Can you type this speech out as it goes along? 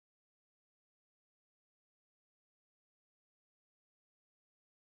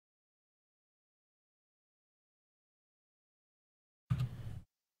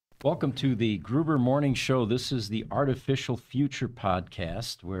Welcome to the Gruber Morning Show. This is the Artificial Future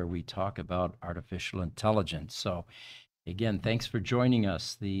podcast where we talk about artificial intelligence. So, again, thanks for joining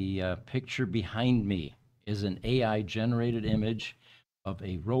us. The picture behind me is an AI-generated image of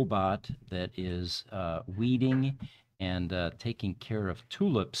a robot that is weeding and taking care of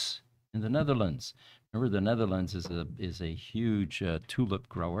tulips in the Netherlands. Remember, the Netherlands is a huge tulip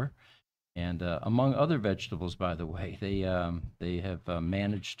grower. And among other vegetables, by the way, they have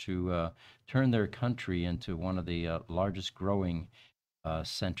managed to turn their country into one of the largest growing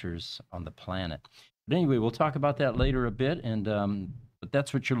centers on the planet. But anyway, we'll talk about that later a bit. And but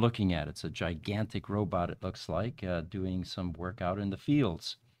that's what you're looking at. It's a gigantic robot, it looks like, doing some work out in the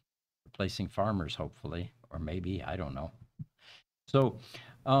fields, replacing farmers, hopefully, or maybe, I don't know. So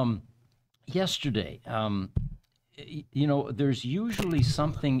yesterday, you know, there's usually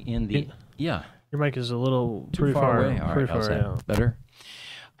something in the Your mic is a little too far away. All right, how's that? Yeah. Better.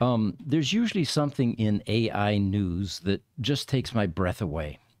 There's usually something in AI news that just takes my breath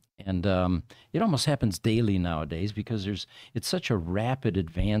away, and it almost happens daily nowadays because it's such a rapid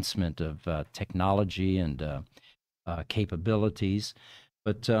advancement of technology and capabilities.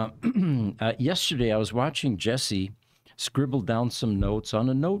 But yesterday I was watching Jesse scribbled down some notes on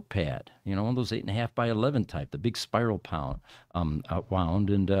a notepad, you know, one of those 8.5 by 11 type, the big spiral wound.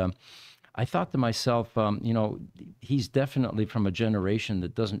 And I thought to myself, you know, he's definitely from a generation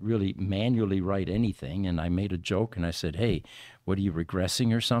that doesn't really manually write anything. And I made a joke and I said, hey, what are you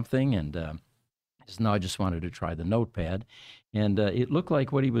regressing or something? And he said, no, I just wanted to try the notepad. And it looked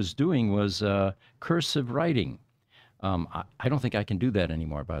like what he was doing was cursive writing. I don't think I can do that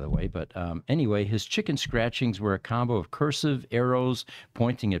anymore, by the way. But anyway, his chicken scratchings were a combo of cursive, arrows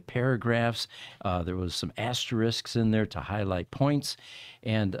pointing at paragraphs. There was some asterisks in there to highlight points.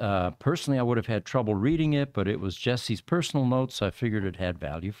 And personally, I would have had trouble reading it, but it was Jesse's personal notes, so I figured it had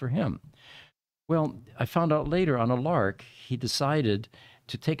value for him. Well, I found out later on a lark, he decided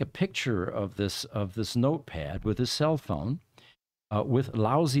to take a picture of this notepad with his cell phone with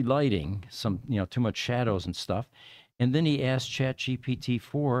lousy lighting, too much shadows and stuff. And then he asked ChatGPT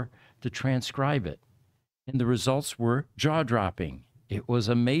 4 to transcribe it. And the results were jaw-dropping. It was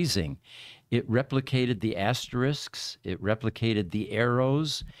amazing. It replicated the asterisks, it replicated the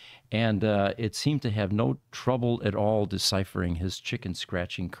arrows, and it seemed to have no trouble at all deciphering his chicken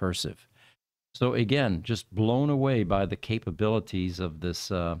scratching cursive. So again, just blown away by the capabilities of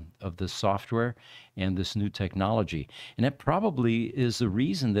this software and this new technology. And that probably is the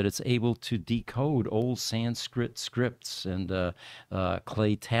reason that it's able to decode old Sanskrit scripts and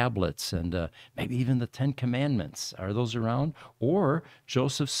clay tablets and maybe even the Ten Commandments. Are those around? Or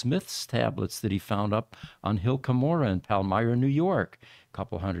Joseph Smith's tablets that he found up on Hill Cumorah in Palmyra, New York, a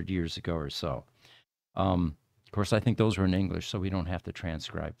couple hundred years ago or so. Of course, I think those were in English, so we don't have to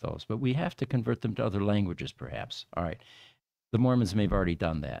transcribe those. But we have to convert them to other languages, perhaps. All right. The Mormons may have already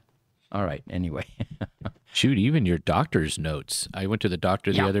done that. All right. Anyway. Shoot, even your doctor's notes. I went to the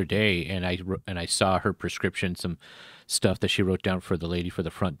doctor the other day, and I saw her prescription, some stuff that she wrote down for the lady for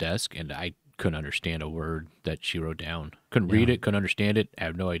the front desk, and I couldn't understand a word that she wrote down. Couldn't read it, couldn't understand it. I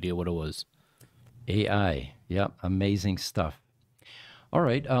have no idea what it was. AI. Yep. Amazing stuff. All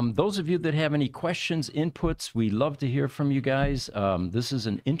right. Those of you that have any questions, inputs, we love to hear from you guys. This is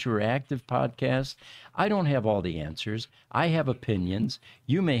an interactive podcast. I don't have all the answers. I have opinions.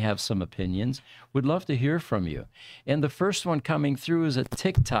 You may have some opinions. Would love to hear from you. And the first one coming through is a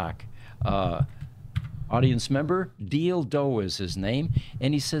TikTok audience member. Deal Doe is his name.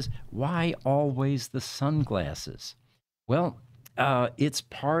 And he says, why always the sunglasses? Well, it's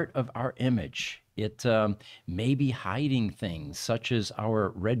part of our image. It may be hiding things such as our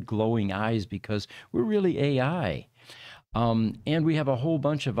red glowing eyes because we're really AI. And we have a whole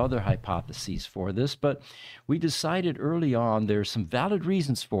bunch of other hypotheses for this, but we decided early on there's some valid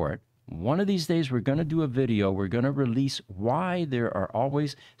reasons for it. One of these days we're going to do a video. We're going to release why there are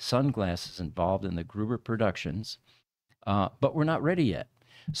always sunglasses involved in the Gruber productions, but we're not ready yet.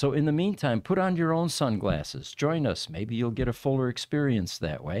 So in the meantime, put on your own sunglasses. Join us. Maybe you'll get a fuller experience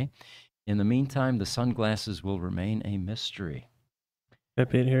that way. In the meantime, the sunglasses will remain a mystery.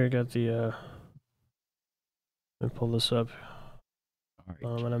 Yep, in here I got the, let me pull this up. All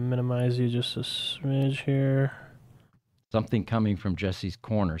right. I'm going to minimize you just a smidge here. Something coming from Jesse's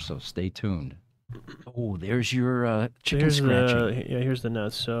corner, so stay tuned. Oh, there's your chicken scratching. Here's the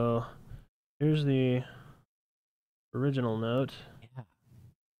notes. So here's the original note. Yeah.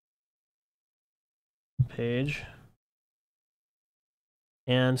 Page.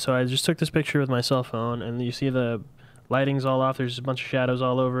 And so I just took this picture with my cell phone, and you see the lighting's all off. There's a bunch of shadows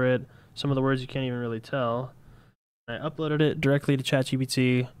all over it. Some of the words you can't even really tell. I uploaded it directly to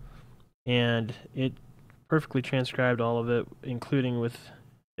ChatGPT, and it perfectly transcribed all of it, including with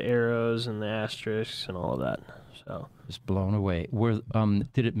the arrows and the asterisks and all of that. So Just blown away.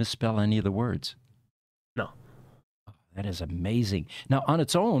 Did it misspell any of the words? no. That is amazing. Now, on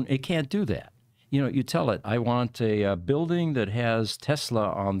its own, it can't do that. You know, you tell it, I want a building that has Tesla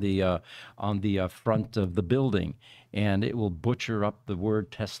on the front of the building, and it will butcher up the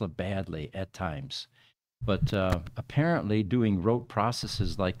word Tesla badly at times. But apparently, doing rote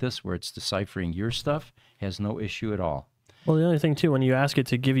processes like this, where it's deciphering your stuff, has no issue at all. Well, the other thing too, when you ask it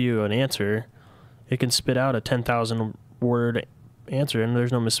to give you an answer, it can spit out a 10,000 word answer, and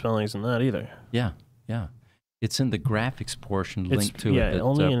there's no misspellings in that either. Yeah, yeah. It's in the graphics portion linked to it. Yeah,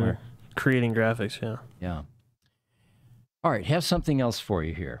 only in creating graphics, yeah. Yeah. All right, have something else for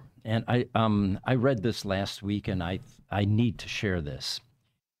you here. And I read this last week, and I need to share this.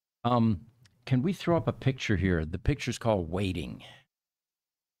 Can we throw up a picture here? The picture's called Waiting.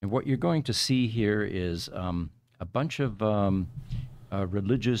 And what you're going to see here is a bunch of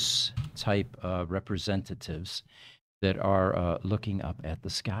religious type representatives that are looking up at the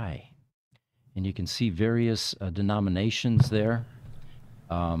sky. And you can see various denominations there.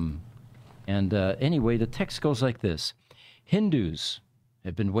 Anyway, the text goes like this. Hindus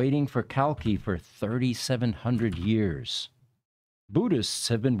have been waiting for Kalki for 3,700 years. Buddhists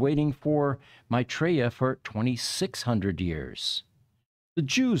have been waiting for Maitreya for 2,600 years. The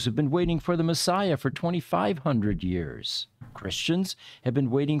Jews have been waiting for the Messiah for 2,500 years. Christians have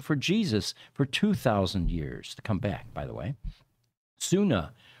been waiting for Jesus for 2,000 years to come back, by the way.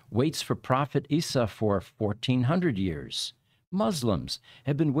 Sunna waits for Prophet Isa for 1,400 years. Muslims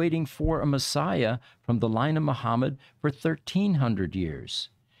have been waiting for a Messiah from the line of Muhammad for 1,300 years.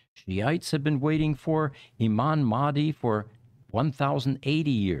 Shiites have been waiting for Imam Mahdi for 1,080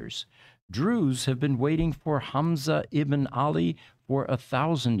 years. Druze have been waiting for Hamza ibn Ali for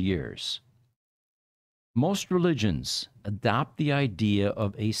 1,000 years. Most religions adopt the idea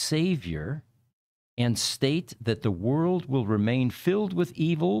of a savior and state that the world will remain filled with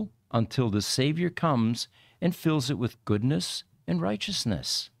evil until the Savior comes and fills it with goodness and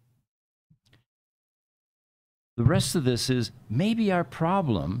righteousness. The rest of this is maybe our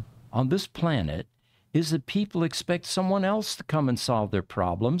problem on this planet is that people expect someone else to come and solve their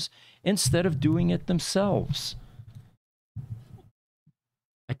problems instead of doing it themselves.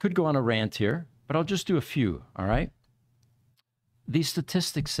 I could go on a rant here, but I'll just do a few, all right? These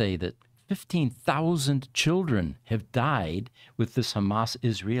statistics say that 15,000 children have died with this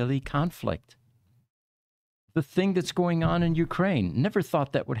Hamas-Israeli conflict. The thing that's going on in Ukraine, never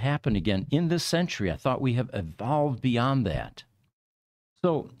thought that would happen again in this century. I thought we have evolved beyond that.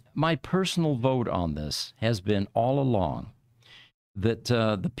 So my personal vote on this has been all along that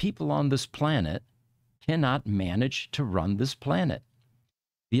the people on this planet cannot manage to run this planet.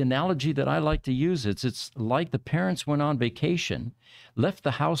 The analogy that I like to use is it's like the parents went on vacation, left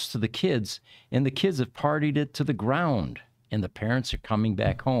the house to the kids, and the kids have partied it to the ground, and the parents are coming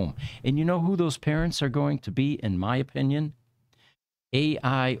back home. And you know who those parents are going to be, in my opinion?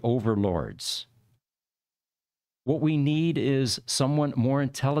 AI overlords. What we need is someone more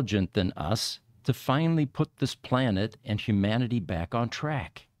intelligent than us to finally put this planet and humanity back on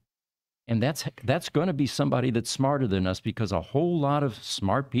track. And that's going to be somebody that's smarter than us, because a whole lot of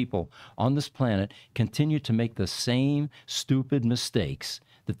smart people on this planet continue to make the same stupid mistakes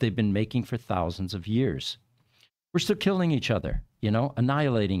that they've been making for thousands of years. We're still killing each other, you know,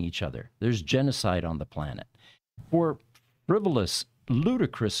 annihilating each other. There's genocide on the planet for frivolous,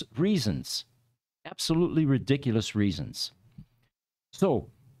 ludicrous reasons, absolutely ridiculous reasons. So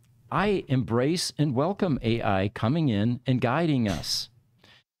I embrace and welcome AI coming in and guiding us.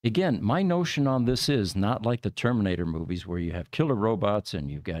 Again, my notion on this is not like the Terminator movies where you have killer robots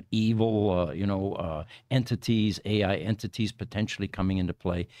and you've got evil, entities, AI entities potentially coming into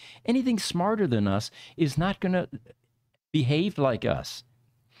play. Anything smarter than us is not going to behave like us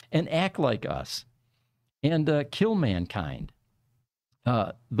and act like us and kill mankind.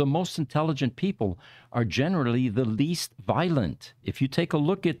 The most intelligent people are generally the least violent. If you take a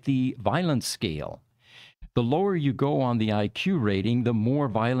look at the violence scale, the lower you go on the IQ rating, the more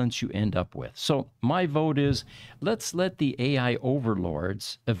violence you end up with. So my vote is, let's let the AI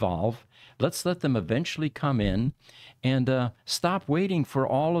overlords evolve. Let's let them eventually come in and stop waiting for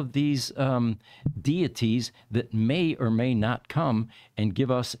all of these deities that may or may not come and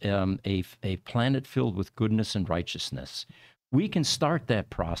give us a planet filled with goodness and righteousness. We can start that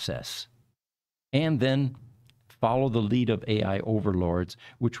process and then follow the lead of AI overlords,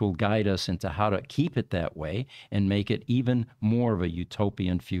 which will guide us into how to keep it that way and make it even more of a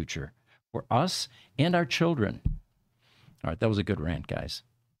utopian future for us and our children. All right, that was a good rant, guys.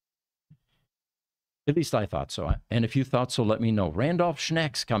 At least I thought so. And if you thought so, let me know. Randolph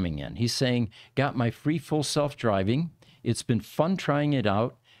Schnack's coming in. He's saying, got my free full self-driving. It's been fun trying it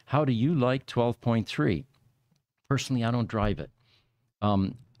out. How do you like 12.3? Personally, I don't drive it.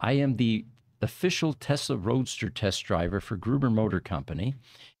 I am the official Tesla Roadster test driver for Gruber Motor Company,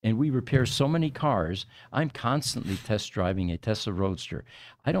 and we repair so many cars. I'm constantly test driving a Tesla Roadster.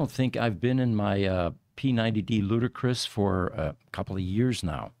 I don't think I've been in my P90D Ludicrous for a couple of years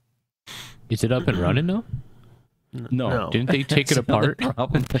now. Is it up and running though? No. Didn't they take it apart?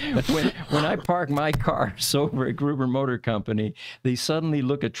 Problem. When I park my cars over at Gruber Motor Company, they suddenly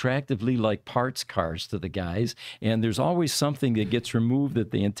look attractively like parts cars to the guys, and there's always something that gets removed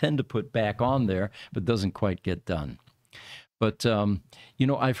that they intend to put back on there, but doesn't quite get done. But, you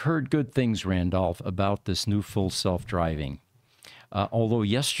know, I've heard good things, Randolph, about this new full self-driving. Although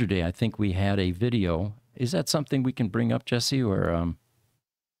yesterday I think we had a video. Is that something we can bring up, Jesse, or...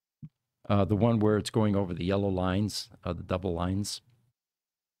 the one where it's going over the yellow lines, the double lines.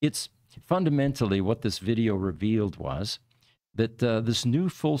 It's fundamentally what this video revealed was that this new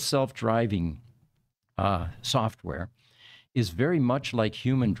full self-driving software is very much like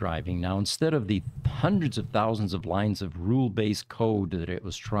human driving. Now, instead of the hundreds of thousands of lines of rule-based code that it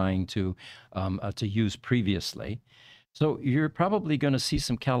was trying to use previously, so you're probably going to see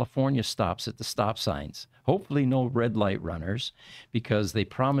some California stops at the stop signs. Hopefully no red light runners, because they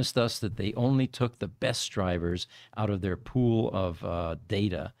promised us that they only took the best drivers out of their pool of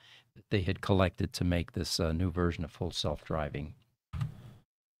data that they had collected to make this new version of full self-driving.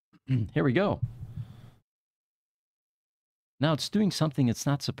 Here we go. Now it's doing something it's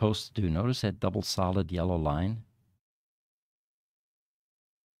not supposed to do. Notice that double solid yellow line?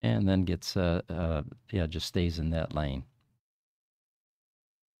 And then gets, just stays in that lane.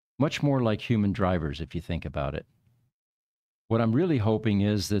 Much more like human drivers, if you think about it. What I'm really hoping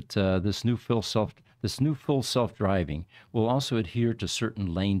is that this new full self-driving will also adhere to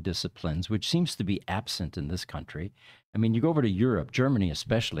certain lane disciplines, which seems to be absent in this country. I mean, you go over to Europe, Germany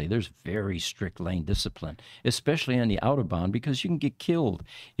especially, there's very strict lane discipline, especially on the Autobahn, because you can get killed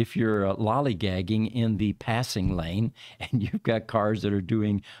if you're lollygagging in the passing lane and you've got cars that are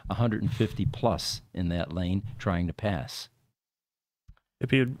doing 150 plus in that lane trying to pass.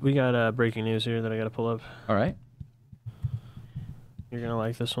 We got breaking news here that I got to pull up. All right. You're going to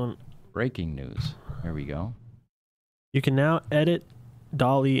like this one. Breaking news. There we go. You can now edit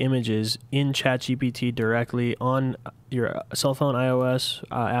DALL-E images in ChatGPT directly on your cell phone, iOS,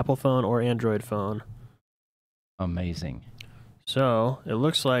 Apple phone, or Android phone. Amazing. So it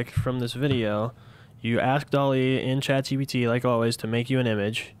looks like from this video, you ask DALL-E in ChatGPT, like always, to make you an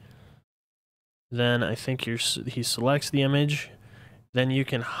image. Then I think he selects the image. Then you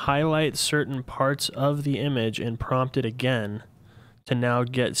can highlight certain parts of the image and prompt it again to now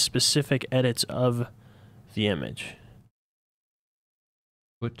get specific edits of the image.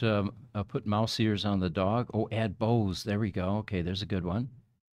 Put mouse ears on the dog. Oh, add bows. There we go. Okay, there's a good one.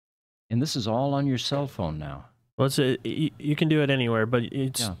 And this is all on your cell phone now. Well, you can do it anywhere, but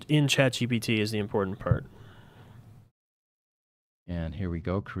it's in ChatGPT is the important part. And here we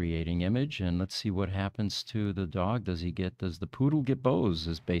go, creating image, and let's see what happens to the dog. Does the poodle get bows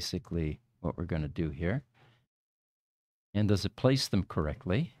is basically what we're going to do here. And does it place them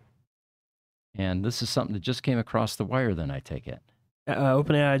correctly? And this is something that just came across the wire then, I take it.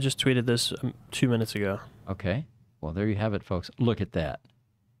 OpenAI just tweeted this 2 minutes ago. Okay. Well, there you have it, folks. Look at that.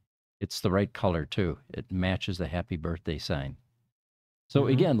 It's the right color, too. It matches the happy birthday sign. So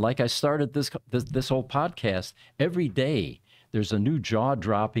again, like I started this whole podcast, every day there's a new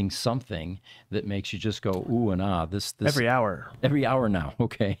jaw-dropping something that makes you just go ooh and ah. This every hour. Every hour now.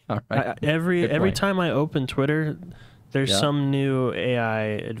 Okay. All right. Every time I open Twitter, there's some new AI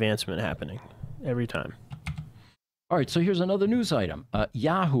advancement happening. Every time. All right, so here's another news item.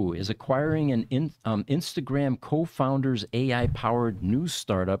 Yahoo is acquiring an Instagram co-founder's AI-powered news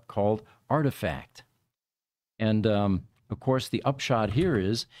startup called Artifact. And, of course, the upshot here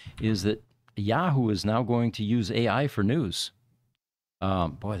is that Yahoo is now going to use AI for news.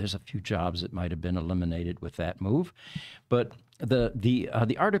 Boy, there's a few jobs that might have been eliminated with that move. But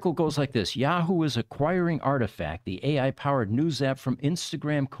the article goes like this. Yahoo is acquiring Artifact, the AI-powered news app from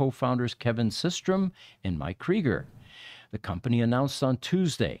Instagram co-founders Kevin Systrom and Mike Krieger. The company announced on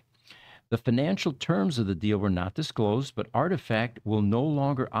Tuesday. The financial terms of the deal were not disclosed, but Artifact will no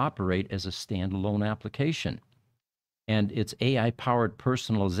longer operate as a standalone application. And its AI-powered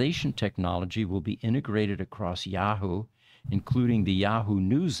personalization technology will be integrated across Yahoo, including the Yahoo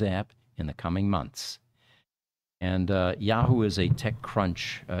News app, in the coming months. And Yahoo is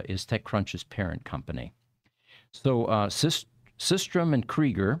TechCrunch's parent company. So Systrom and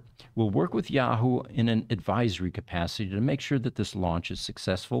Krieger will work with Yahoo in an advisory capacity to make sure that this launch is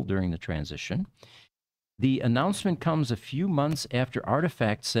successful during the transition. The announcement comes a few months after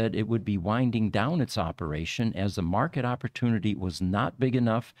Artifact said it would be winding down its operation as the market opportunity was not big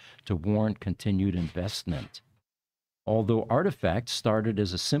enough to warrant continued investment. Although Artifact started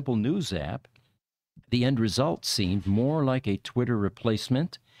as a simple news app, the end result seemed more like a Twitter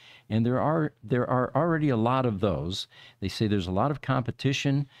replacement, and there are already a lot of those. They say there's a lot of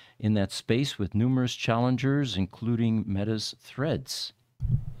competition in that space with numerous challengers, including Meta's Threads.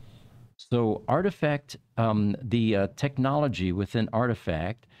 So Artifact, the technology within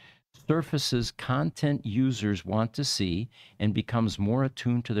Artifact surfaces content users want to see and becomes more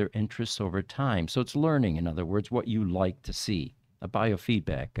attuned to their interests over time. So it's learning, in other words, what you like to see, a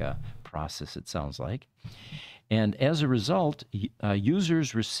biofeedback process, it sounds like. And as a result,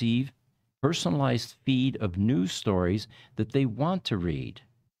 users receive personalized feed of news stories that they want to read.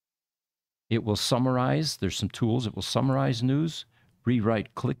 It will summarize, there's some tools, it will summarize news,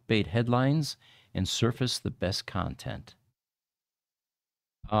 rewrite clickbait headlines, and surface the best content.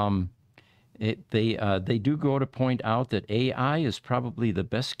 They do go to point out that AI is probably the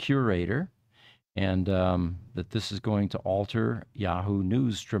best curator, and that this is going to alter Yahoo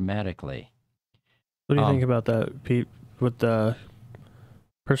News dramatically. What do you think about that, Pete, with the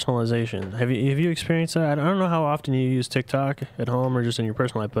personalization? Have you experienced that? I don't know how often you use TikTok at home or just in your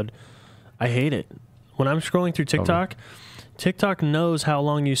personal life, but I hate it. When I'm scrolling through TikTok, TikTok knows how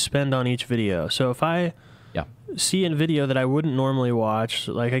long you spend on each video. So if I see a video that I wouldn't normally watch,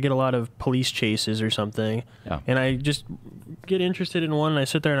 like I get a lot of police chases or something, and I just get interested in one and I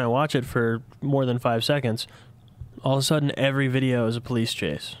sit there and I watch it for more than 5 seconds, all of a sudden every video is a police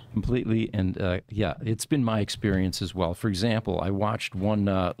chase. Completely, and yeah, it's been my experience as well. For example, I watched one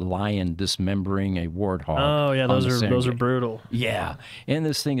lion dismembering a warthog. Oh yeah, those are brutal. Yeah, and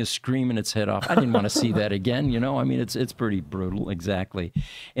this thing is screaming its head off. I didn't want to see that again. You know, I mean, it's pretty brutal, exactly.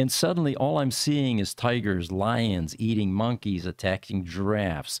 And suddenly, all I'm seeing is tigers, lions eating monkeys, attacking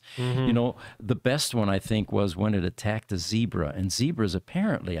giraffes. You know, the best one I think was when it attacked a zebra. And zebras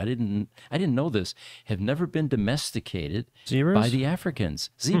apparently, I didn't know this, have never been domesticated by the Africans.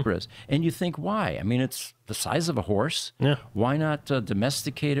 Zebras. And you think, why? I mean, it's the size of a horse. Yeah. Why not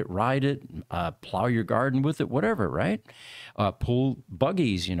domesticate it, ride it, plow your garden with it, whatever, right? Pull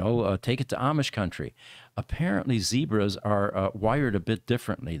buggies, you know, take it to Amish country. Apparently, zebras are wired a bit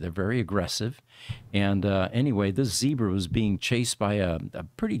differently. They're very aggressive. And anyway, this zebra was being chased by a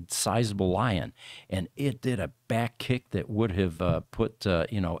pretty sizable lion, and it did a back kick that would have put,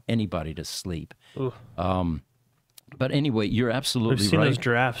 you know, anybody to sleep. But anyway, you're absolutely right. I've seen those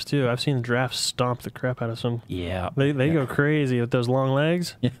giraffes too. I've seen giraffes stomp the crap out of some. Yeah. They go crazy with those long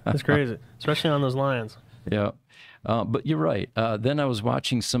legs. Yeah. It's crazy, especially on those lions. Yeah. But you're right. Then I was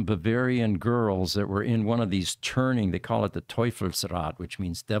watching some Bavarian girls that were in one of these turning, they call it the Teufelsrad, which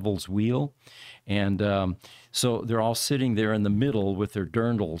means devil's wheel. And so they're all sitting there in the middle with their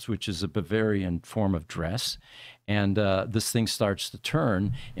dirndls, which is a Bavarian form of dress. And this thing starts to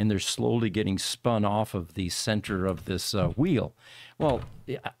turn, and they're slowly getting spun off of the center of this wheel. Well,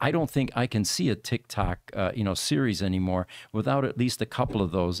 I don't think I can see a TikTok, you know, series anymore without at least a couple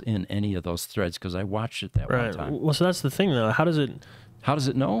of those in any of those threads, because I watched it that one time. Well, so that's the thing, though. How does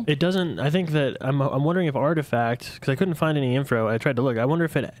it know? It doesn't. I think that I'm wondering if Artifact, because I couldn't find any info. I tried to look. I wonder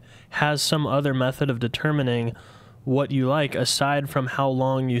if it has some other method of determining what you like aside from how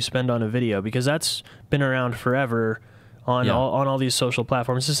long you spend on a video, because that's been around forever on all these social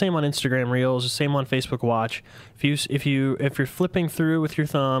platforms. It's the same on Instagram Reels, the same on Facebook Watch. If you're flipping through with your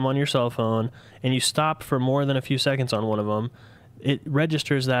thumb on your cell phone and you stop for more than a few seconds on one of them, it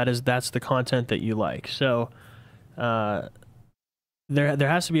registers that as that's the content that you like. So there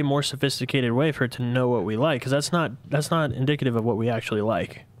has to be a more sophisticated way for it to know what we like, because that's not indicative of what we actually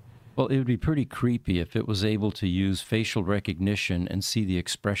like. Well, it would be pretty creepy if it was able to use facial recognition and see the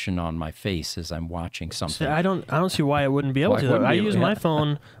expression on my face as I'm watching something. I don't see why it wouldn't be able to. I use my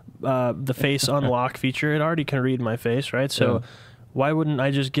phone, the face unlock feature. It already can read my face, right? So why wouldn't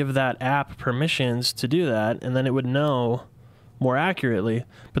I just give that app permissions to do that, and then it would know more accurately?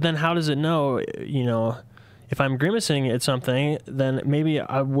 But then how does it know, you know, if I'm grimacing at something, then maybe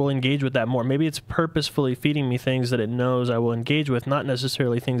I will engage with that more. Maybe it's purposefully feeding me things that it knows I will engage with, not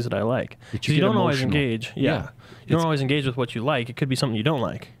necessarily things that I like. Because you don't always engage. Yeah. You don't always engage with what you like. It could be something you don't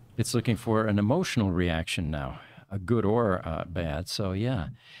like. It's looking for an emotional reaction now, a good or bad. So, yeah.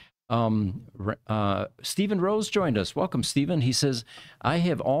 Stephen Rose joined us. Welcome, Stephen. He says, I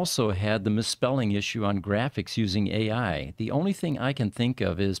have also had the misspelling issue on graphics using AI. The only thing I can think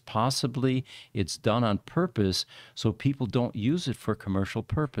of is possibly it's done on purpose so people don't use it for commercial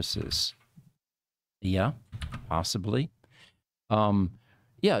purposes. Yeah, possibly.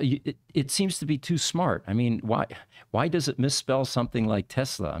 Yeah, it seems to be too smart. I mean, why does it misspell something like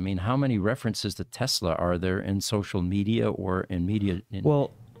Tesla? I mean, how many references to Tesla are there in social media or in media in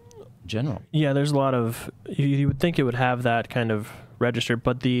general? Yeah, there's a lot of, you would think it would have that kind of registered,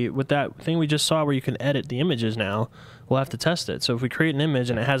 but with that thing we just saw where you can edit the images now, we'll have to test it. So if we create an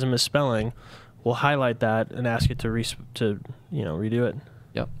image and it has a misspelling, we'll highlight that and ask it to redo it.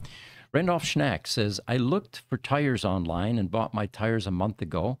 Yep. Randolph Schnack says, I looked for tires online and bought my tires a month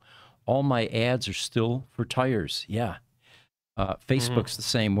ago. All my ads are still for tires. Yeah. Facebook's the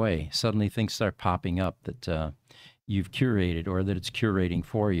same way. Suddenly things start popping up that you've curated or that it's curating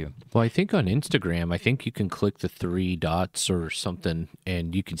for you. Well, I think on Instagram, I think you can click the 3 dots or something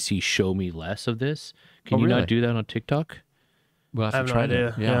and you can see show me less of this. Can you not do that on TikTok? Well, I have no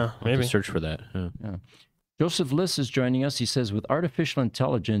idea. Yeah, maybe. Search for that. Yeah. Joseph Liss is joining us. He says, with artificial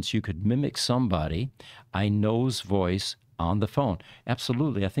intelligence, you could mimic somebody I know's voice on the phone.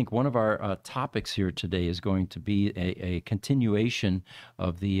 Absolutely. I think one of our topics here today is going to be a continuation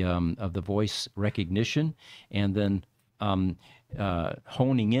of the voice recognition, and then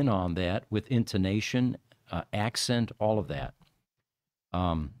honing in on that with intonation, accent, all of that.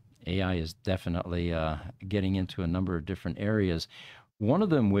 AI is definitely getting into a number of different areas. One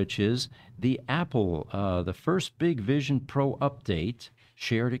of them, which is the Apple, the first big Vision Pro update,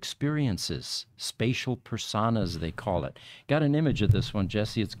 shared experiences, spatial personas, they call it. Got an image of this one,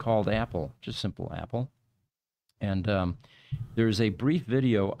 Jesse. It's called Apple, just simple Apple. And there's a brief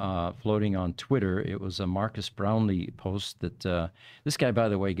video floating on Twitter. It was a Marcus Brownlee post that this guy, by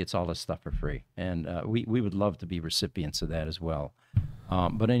the way, gets all this stuff for free. And we would love to be recipients of that as well.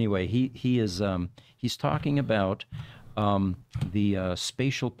 But anyway, he's talking about the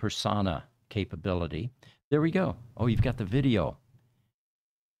spatial persona capability. There we go. Oh, you've got the video.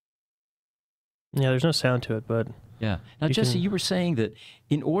 Yeah, there's no sound to it, but... Yeah. Now, Jesse, you were saying that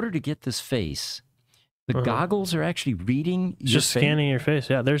in order to get this face, the goggles are actually reading your just scanning your face.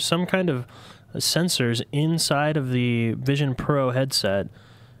 Yeah, there's some kind of sensors inside of the Vision Pro headset.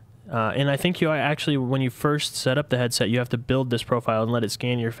 And I think you actually, when you first set up the headset, you have to build this profile and let it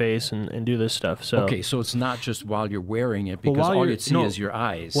scan your face and do this stuff. So okay, so it's not just while you're wearing it, because all you'd see is your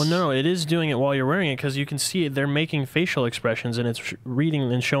eyes. Well, no, it is doing it while you're wearing it, because you can see they're making facial expressions, and it's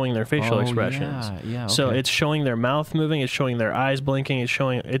reading and showing their facial expressions. Yeah, okay. So it's showing their mouth moving, it's showing their eyes blinking,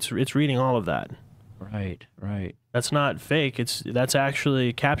 it's reading all of that. Right, right. That's not fake. That's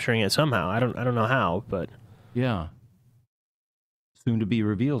actually capturing it somehow. I don't know how, but yeah. Soon to be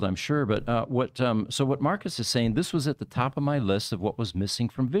revealed, I'm sure. But so what Marcus is saying, this was at the top of my list of what was missing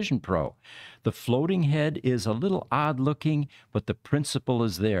from Vision Pro. The floating head is a little odd looking, but the principle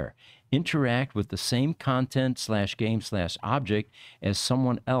is there. Interact with the same content / game / object as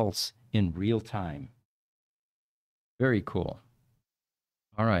someone else in real time. Very cool.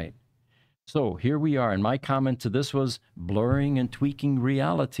 All right. So here we are. And my comment to this was blurring and tweaking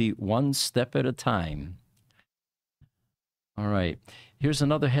reality one step at a time. All right. Here's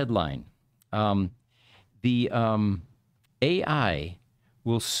another headline. The AI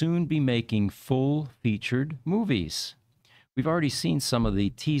will soon be making full-featured movies. We've already seen some of the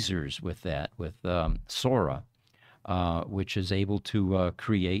teasers with that, with Sora, which is able to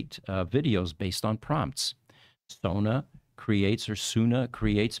create videos based on prompts. Suna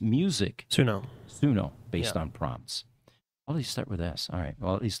creates music. Suno, based on prompts. All these start with S. All right.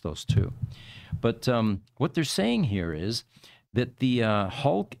 Well, at least those two. But what they're saying here is that the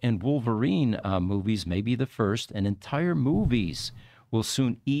Hulk and Wolverine movies may be the first, and entire movies will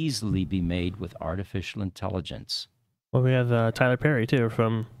soon easily be made with artificial intelligence. Well, we have Tyler Perry, too,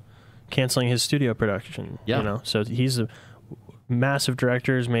 from canceling his studio production. Yeah. You know? So he's a massive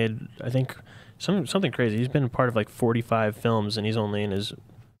director. He's made, I think, something crazy. He's been part of like 45 films, and he's only in his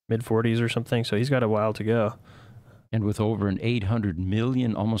mid-40s or something, so he's got a while to go. And with over an $800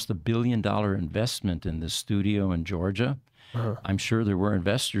 million, almost $1 billion investment in this studio in Georgia, I'm sure there were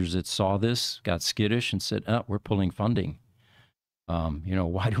investors that saw this, got skittish, and said, we're pulling funding.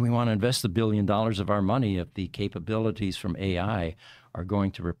 Why do we want to invest $1 billion of our money if the capabilities from AI are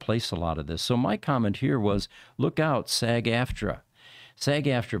going to replace a lot of this? So my comment here was, look out, SAG-AFTRA.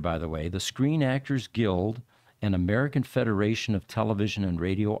 SAG-AFTRA, by the way, the Screen Actors Guild, an American Federation of Television and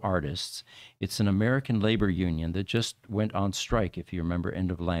Radio Artists. It's an American labor union that just went on strike, if you remember,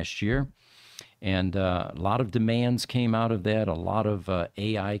 end of last year. And a lot of demands came out of that, a lot of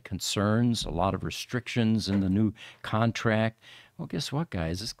AI concerns, a lot of restrictions in the new contract. Well, guess what,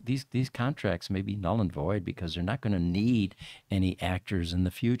 guys? These contracts may be null and void because they're not going to need any actors in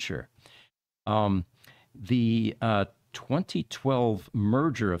the future. The 2012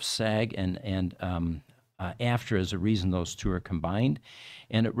 merger of SAG and AFTRA is a reason those two are combined,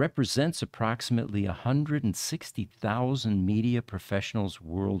 and it represents approximately 160,000 media professionals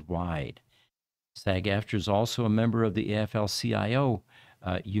worldwide. SAG-AFTRA is also a member of the AFL-CIO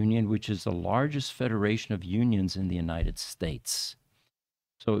union, which is the largest federation of unions in the United States.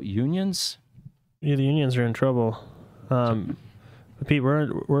 So unions? Yeah, the unions are in trouble. Pete,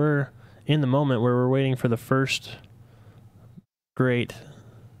 we're in the moment where we're waiting for the first great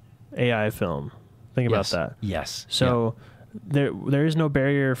AI film. Think about that. Yes. So there is no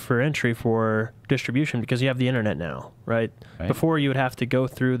barrier for entry for distribution because you have the internet now, right? Before you would have to go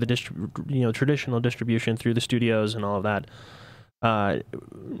through the traditional distribution through the studios and all of that.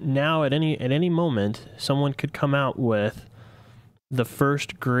 Now at any moment, someone could come out with the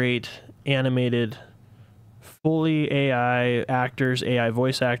first great animated, fully AI actors, AI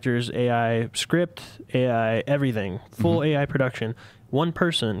voice actors, AI script, AI everything, full AI production. One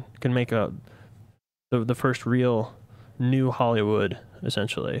person can make the first real new Hollywood,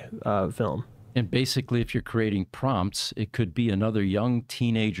 essentially, film. And basically, if you're creating prompts, it could be another young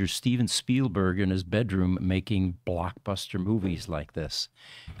teenager, Steven Spielberg, in his bedroom making blockbuster movies like this.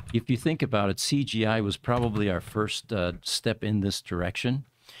 If you think about it, CGI was probably our first step in this direction.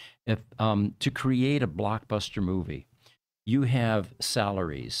 To create a blockbuster movie, you have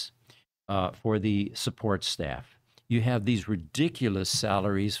salaries for the support staff. You have these ridiculous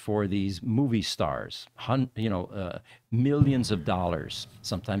salaries for these movie stars, millions of dollars,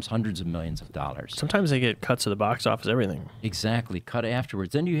 sometimes hundreds of millions of dollars. Sometimes they get cuts of the box office, everything. Exactly, cut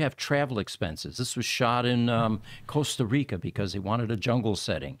afterwards. Then you have travel expenses. This was shot in Costa Rica because they wanted a jungle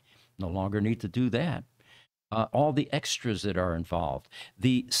setting. No longer need to do that. All the extras that are involved,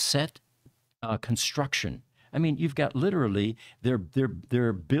 the set construction. I mean, you've got literally they're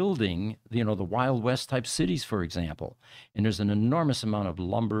building, the Wild West type cities, for example, and there's an enormous amount of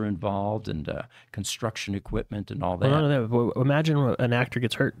lumber involved and construction equipment and all that. Well, none of that. Imagine an actor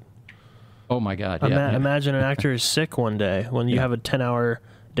gets hurt. Oh my God! Yeah. Imagine an actor is sick one day when you have a 10-hour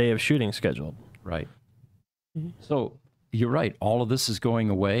day of shooting scheduled. Right. So you're right. All of this is going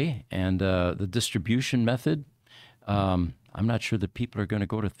away, and the distribution method. I'm not sure that people are going to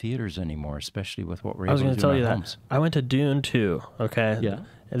go to theaters anymore, especially with what we're able to do. I was going to tell you that. I went to Dune 2, okay? Yeah.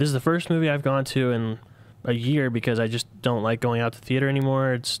 And this is the first movie I've gone to in a year because I just don't like going out to theater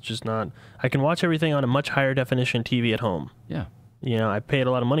anymore. It's just not... I can watch everything on a much higher definition TV at home. Yeah. I paid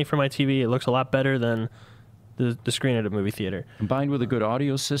a lot of money for my TV. It looks a lot better than the screen at a movie theater. Combined with a good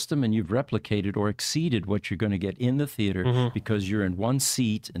audio system, and you've replicated or exceeded what you're going to get in the theater because you're in one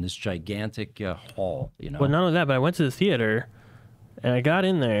seat in this gigantic hall. Well, not only that, but I went to the theater, and I got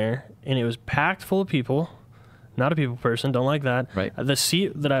in there, and it was packed full of people. Not a people person, don't like that. Right. The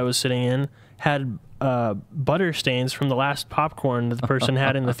seat that I was sitting in had butter stains from the last popcorn that the person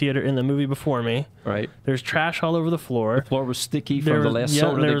had in the theater in the movie before me. Right. There's trash all over the floor. The floor was sticky from the last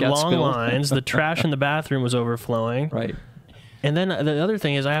soda that got there were long spilled. lines. The trash in the bathroom was overflowing. Right. And then the other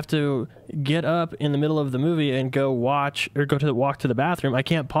thing is I have to get up in the middle of the movie and go walk to the bathroom. I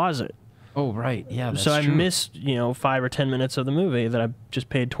can't pause it. Oh, right. Yeah, that's so I true. missed 5 or 10 minutes of the movie that I just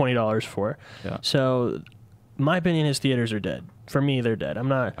paid $20 for. Yeah. So my opinion is theaters are dead. For me, they're dead. I'm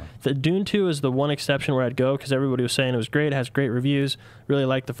not. The Dune 2 is the one exception where I'd go because everybody was saying it was great. It has great reviews. Really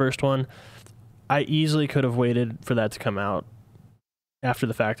liked the first one. I easily could have waited for that to come out after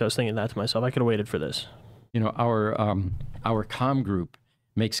the fact. I was thinking that to myself. I could have waited for this. Our comm group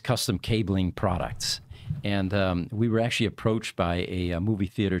makes custom cabling products, and we were actually approached by a movie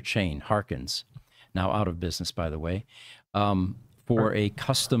theater chain, Harkins, now out of business, by the way, for a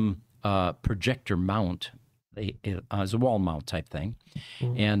custom projector mount. As a wall mount type thing,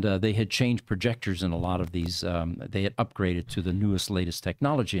 and they had changed projectors in a lot of these. They had upgraded to the newest, latest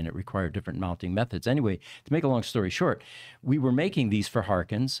technology, and it required different mounting methods. Anyway, to make a long story short, we were making these for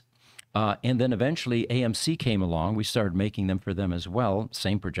Harkins, and then eventually AMC came along. We started making them for them as well,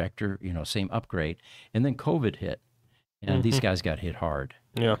 same projector, same upgrade, and then COVID hit, and these guys got hit hard.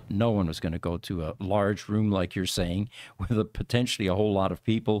 Yeah. No one was going to go to a large room, like you're saying, with potentially a whole lot of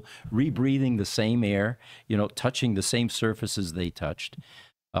people rebreathing the same air, touching the same surfaces they touched.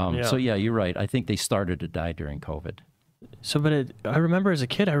 So, yeah, you're right. I think they started to die during COVID. So, but I remember as a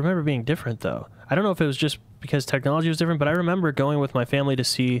kid, I remember being different, though. I don't know if it was just because technology was different, but I remember going with my family to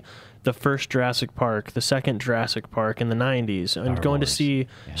see the first Jurassic Park, the second Jurassic Park in the 90s, and going to see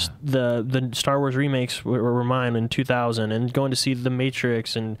the Star Wars remakes were mine in 2000, and going to see The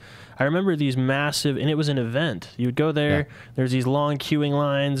Matrix. And I remember these massive, and it was an event. You would go there, there's these long queuing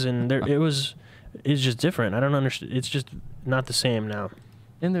lines, and it's just different. I don't understand. It's just not the same now.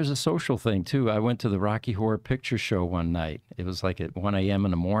 And there's a social thing, too. I went to the Rocky Horror Picture Show one night. It was like at 1 a.m. in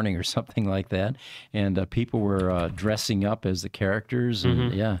the morning or something like that. And people were dressing up as the characters.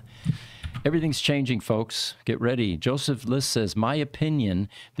 And yeah, everything's changing, folks. Get ready. Joseph List says, my opinion,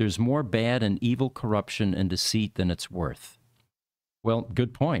 there's more bad and evil corruption and deceit than it's worth. Well,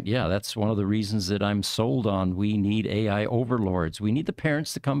 good point. Yeah, that's one of the reasons that I'm sold on we need AI overlords. We need the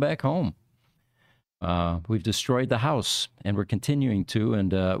parents to come back home. We've destroyed the house, and we're continuing to,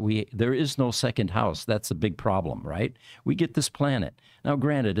 and there is no second house. That's a big problem, right? We get this planet. Now,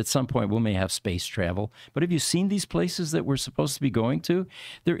 granted, at some point we may have space travel, but have you seen these places that we're supposed to be going to?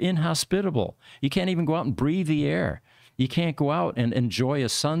 They're inhospitable. You can't even go out and breathe the air. You can't go out and enjoy a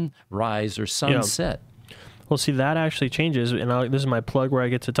sunrise or sunset. Well, see, that actually changes, and this is my plug where I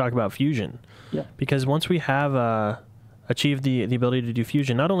get to talk about fusion. Yeah. Because once we have achieve the ability to do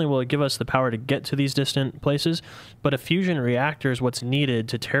fusion, not only will it give us the power to get to these distant places, but a fusion reactor is what's needed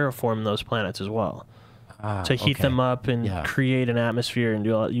to terraform those planets as well. To heat them up and create an atmosphere and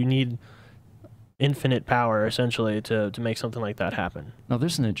do all. You need infinite power, essentially, to make something like that happen. Now,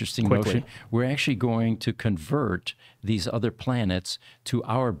 there's an interesting notion. We're actually going to convert these other planets to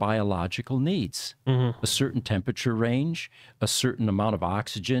our biological needs. A certain temperature range, a certain amount of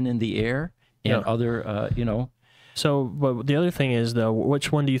oxygen in the air, and other, So, but the other thing is, though,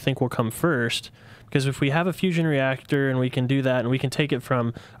 which one do you think will come first? Because if we have a fusion reactor and we can do that, and we can take it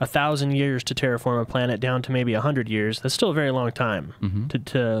from 1,000 years to terraform a planet down to maybe 100 years, that's still a very long time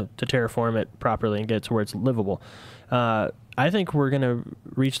to terraform it properly and get it to where it's livable. I think we're going to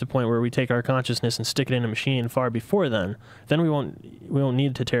reach the point where we take our consciousness and stick it in a machine far before then. Then we won't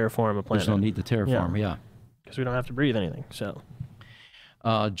need to terraform a planet. There's no need to terraform, because we don't have to breathe anything. So.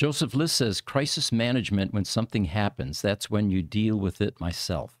 Joseph List says, crisis management, when something happens, that's when you deal with it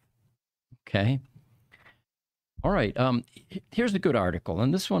myself. Okay. All right. Here's a good article,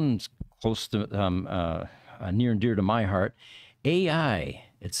 and this one's close to near and dear to my heart. AI,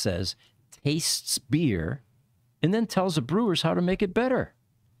 it says, tastes beer and then tells the brewers how to make it better.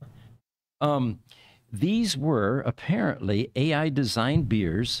 These were apparently AI-designed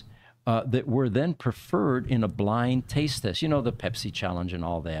beers that were then preferred in a blind taste test. You know, the Pepsi challenge and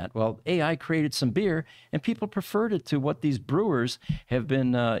all that. Well, AI created some beer, and people preferred it to what these brewers have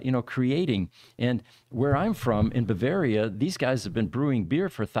been, creating. And where I'm from, in Bavaria, these guys have been brewing beer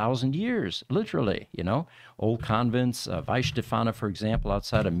for 1,000 years, literally, Old convents, Weisstefana, for example,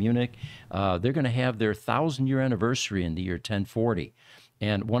 outside of Munich. They're going to have their 1,000-year anniversary in the year 1040.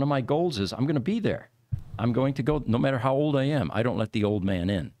 And one of my goals is I'm going to be there. I'm going to go, no matter how old I am. I don't let the old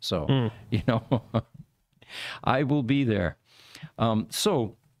man in. So, I will be there.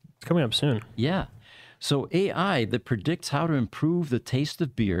 So it's coming up soon. Yeah. So AI that predicts how to improve the taste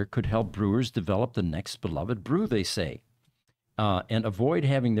of beer could help brewers develop the next beloved brew, they say, and avoid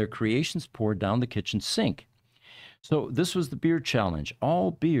having their creations poured down the kitchen sink. So this was the beer challenge.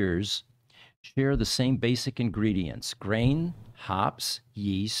 All beers share the same basic ingredients: grain, hops,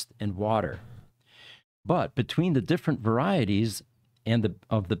 yeast, and water. But between the different varieties and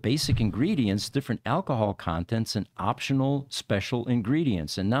of the basic ingredients, different alcohol contents and optional special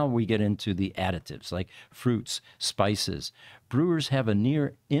ingredients. And now we get into the additives like fruits, spices. Brewers have a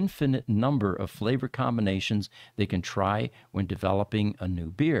near infinite number of flavor combinations they can try when developing a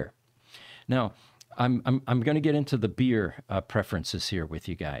new beer. Now, I'm going to get into the beer preferences here with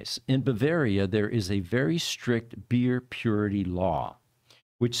you guys. In Bavaria, there is a very strict beer purity law,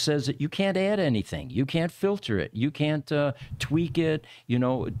 which says that you can't add anything. You can't filter it. You can't tweak it,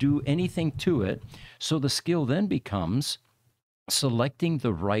 do anything to it. So the skill then becomes selecting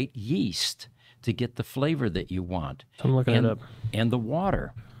the right yeast to get the flavor that you want. I'm looking it up. And the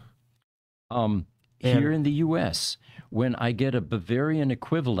water. Here in the U.S., when I get a Bavarian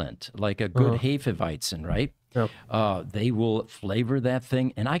equivalent, like a good Hefeweizen, right? Yep. They will flavor that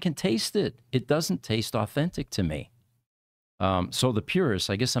thing, and I can taste it. It doesn't taste authentic to me. So the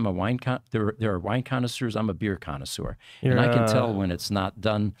purists, I guess I'm a wine there are wine connoisseurs, I'm a beer connoisseur. And I can tell when it's not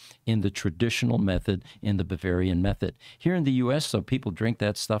done in the traditional method, in the Bavarian method. Here in the U.S., though, people drink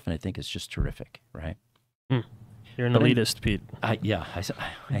that stuff, and I think it's just terrific, right? You're an elitist, Pete. I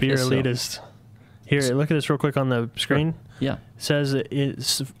beer elitist. So. Here, look at this real quick on the screen. Yeah. It says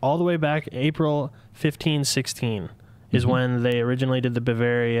it's all the way back April 1516 is when they originally did the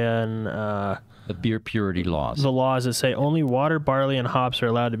Bavarian The beer purity laws. The laws that say only water, barley, and hops are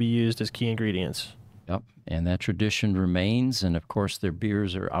allowed to be used as key ingredients. Yep, and that tradition remains, and of course their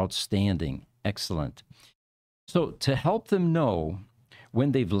beers are outstanding, excellent. So to help them know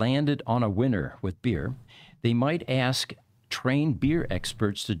when they've landed on a winner with beer, they might ask trained beer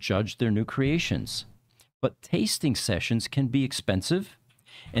experts to judge their new creations. But tasting sessions can be expensive,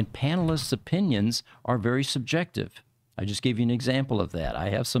 and panelists' opinions are very subjective. I just gave you an example of that. I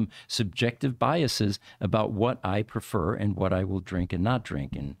have some subjective biases about what I prefer and what I will drink and not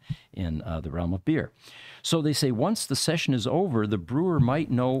drink in the realm of beer. So they say once the session is over, the brewer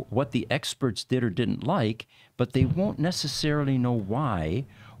might know what the experts did or didn't like, but they won't necessarily know why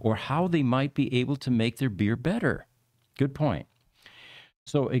or how they might be able to make their beer better. Good point.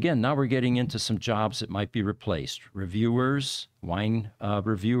 So again, now we're getting into some jobs that might be replaced. Reviewers, wine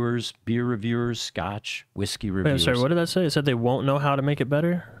reviewers, beer reviewers, scotch, whiskey reviewers. Wait, sorry, what did that say? It said they won't know how to make it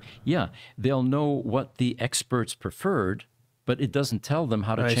better? Yeah, they'll know what the experts preferred, but it doesn't tell them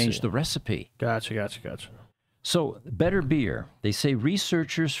how to change the recipe. Gotcha. So, better beer. They say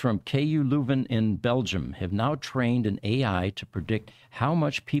researchers from KU Leuven in Belgium have now trained an AI to predict how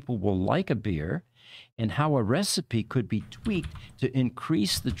much people will like a beer and how a recipe could be tweaked to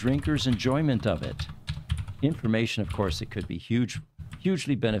increase the drinker's enjoyment of it. Information, of course, that could be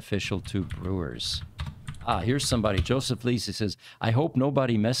hugely beneficial to brewers. Here's somebody. Joseph Lisi says, I hope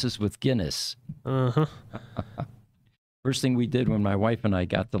nobody messes with Guinness. Uh-huh. First thing we did when my wife and I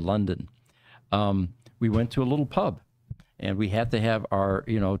got to London, we went to a little pub, and we had to have our,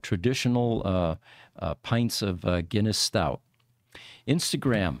 traditional pints of Guinness Stout.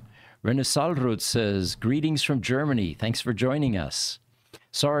 Instagram, Renesalrud says, greetings from Germany. Thanks for joining us.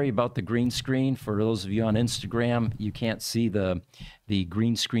 Sorry about the green screen. For those of you on Instagram, you can't see the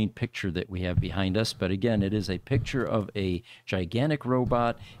green screen picture that we have behind us. But again, it is a picture of a gigantic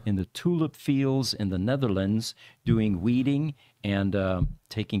robot in the Tulip Fields in the Netherlands doing weeding and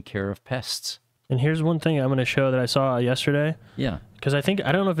taking care of pests. And here's one thing I'm going to show that I saw yesterday. Yeah. Because I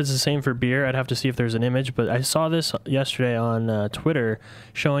don't know if it's the same for beer. I'd have to see if there's an image. But I saw this yesterday on Twitter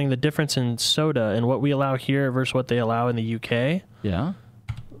showing the difference in soda and what we allow here versus what they allow in the UK. Yeah.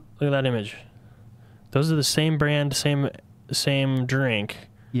 Look at that image. Those are the same brand, same drink.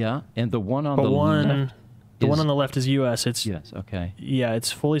 Yeah. And the one on the left. The one on the left is US. Yes. Okay. Yeah,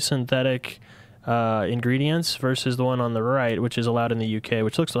 it's fully synthetic ingredients versus the one on the right, which is allowed in the UK,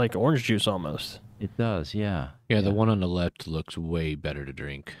 which looks like orange juice almost. It does, yeah. Yeah, the one on the left looks way better to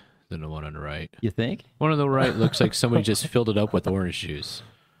drink than the one on the right. You think? One on the right looks like somebody just filled it up with orange juice.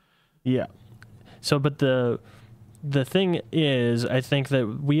 Yeah. So, but the thing is, I think that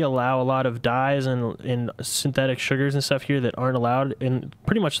we allow a lot of dyes and synthetic sugars and stuff here that aren't allowed in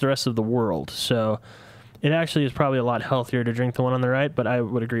pretty much the rest of the world. So it actually is probably a lot healthier to drink the one on the right, but I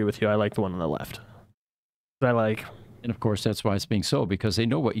would agree with you. I like the one on the left. And of course, that's why it's being sold, because they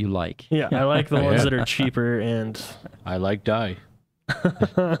know what you like. Yeah, I like the ones that are cheaper and... I like dye.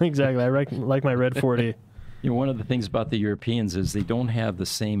 Exactly. I like my Red 40. One of the things about the Europeans is they don't have the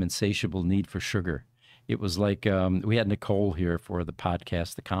same insatiable need for sugar. It was like we had Nicole here for the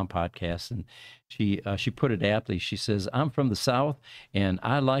podcast, the Com podcast, and she put it aptly. She says, I'm from the South, and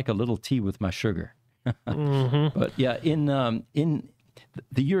I like a little tea with my sugar. Mm-hmm. But yeah, in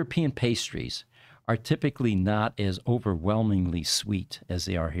the European pastries are typically not as overwhelmingly sweet as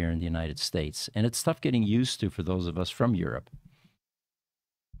they are here in the United States. And it's tough getting used to for those of us from Europe.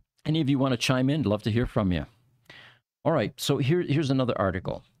 Any of you want to chime in? I'd love to hear from you. All right, so here's another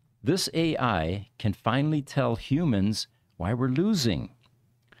article. This AI can finally tell humans why we're losing.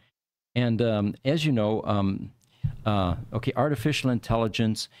 And as you know, artificial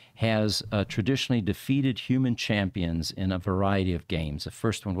intelligence has traditionally defeated human champions in a variety of games. The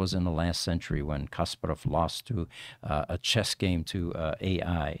first one was in the last century when Kasparov lost to a chess game to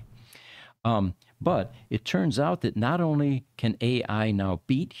AI. But it turns out that not only can AI now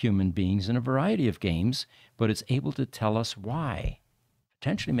beat human beings in a variety of games, but it's able to tell us why,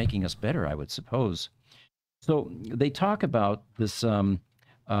 potentially making us better, I would suppose. So they talk about this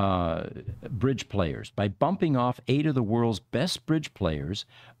bridge players. By bumping off 8 of the world's best bridge players,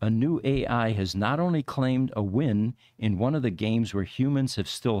 a new AI has not only claimed a win in one of the games where humans have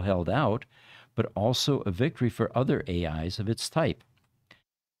still held out, but also a victory for other AIs of its type.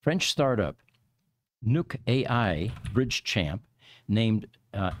 French startup Nook AI Bridge Champ, named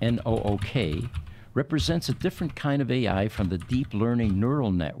NOOK, represents a different kind of AI from the deep learning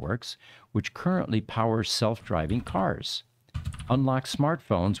neural networks which currently power self-driving cars. Unlock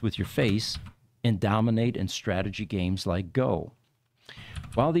smartphones with your face and dominate in strategy games like Go.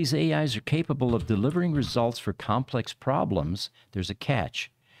 While these AIs are capable of delivering results for complex problems, there's a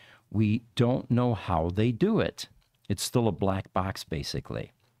catch. We don't know how they do it. It's still a black box,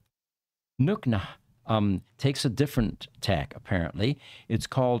 basically. Nukna takes a different tack, apparently. It's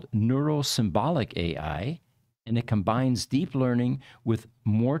called neurosymbolic AI, and it combines deep learning with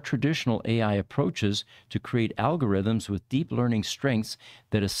more traditional AI approaches to create algorithms with deep learning strengths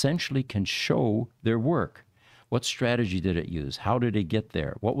that essentially can show their work. What strategy did it use? How did it get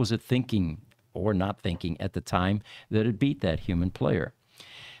there? What was it thinking or not thinking at the time that it beat that human player?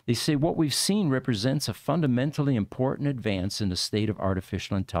 They say what we've seen represents a fundamentally important advance in the state of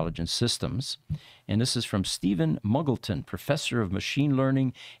artificial intelligence systems. And this is from Stephen Muggleton, professor of machine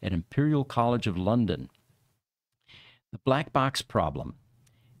learning at Imperial College of London. The black box problem.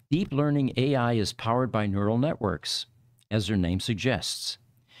 Deep learning AI is powered by neural networks, as their name suggests.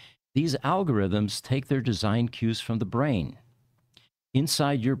 These algorithms take their design cues from the brain.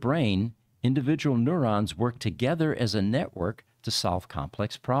 Inside your brain, individual neurons work together as a network to solve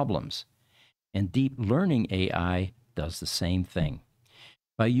complex problems. And deep learning AI does the same thing.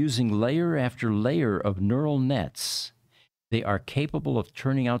 By using layer after layer of neural nets, they are capable of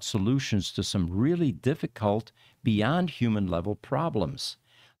turning out solutions to some really difficult, beyond human level problems,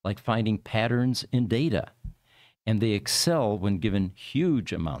 like finding patterns in data. And they excel when given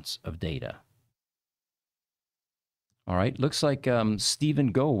huge amounts of data. All right, looks like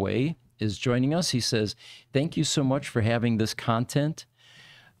Stephen Goway is joining us. He says, thank you so much for having this content.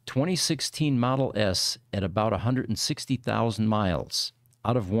 2016 Model S at about 160,000 miles,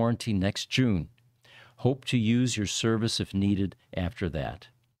 out of warranty next June. Hope to use your service if needed after that.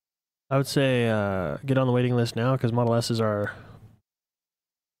 I would say get on the waiting list now because Model S's are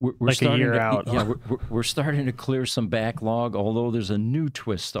we're like a year out. Yeah, we're starting to clear some backlog, although there's a new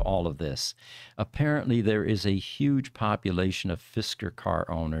twist to all of this. Apparently, there is a huge population of Fisker car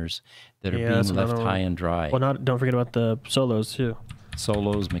owners that are being left high and dry. Well, don't forget about the Solos, too.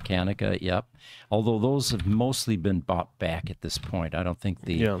 Solos, Mechanica, yep. Although those have mostly been bought back at this point. I don't think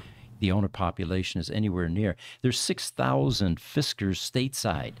the owner population is anywhere near. There's 6,000 Fiskers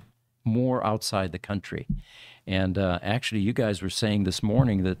stateside, more outside the country. And actually, you guys were saying this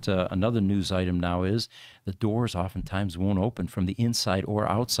morning that another news item now is the doors oftentimes won't open from the inside or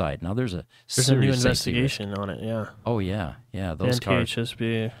outside. Now, there's a new investigation on it, yeah. Oh, yeah, yeah. Those cars.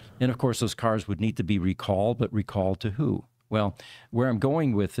 THSB. And, of course, those cars would need to be recalled, but recalled to who? Well, where I'm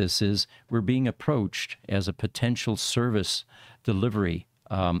going with this is we're being approached as a potential service delivery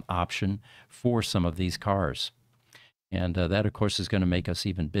option for some of these cars. And that, of course, is going to make us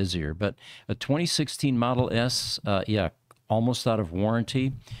even busier. But a 2016 Model S, almost out of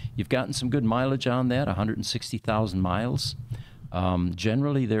warranty. You've gotten some good mileage on that, 160,000 miles.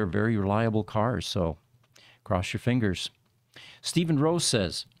 Generally, they're very reliable cars, so cross your fingers. Stephen Rose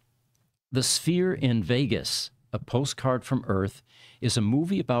says, The Sphere in Vegas, A Postcard from Earth, is a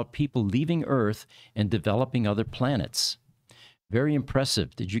movie about people leaving Earth and developing other planets. Very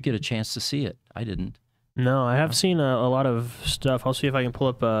impressive. Did you get a chance to see it? I didn't. No, I have seen a lot of stuff. I'll see if I can pull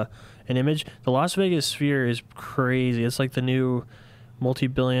up an image. The Las Vegas Sphere is crazy. It's like the new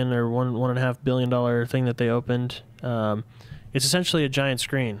multi-billion or $1.5 billion thing that they opened. It's essentially a giant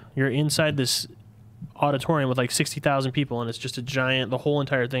screen. You're inside this auditorium with like 60,000 people, and it's just a giant. The whole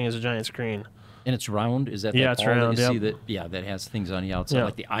entire thing is a giant screen. And it's round? Is that it's round? That you see that? Yeah, that has things on the outside,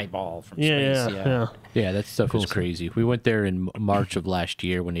 like the eyeball from space. Yeah, that stuff is crazy. We went there in March of last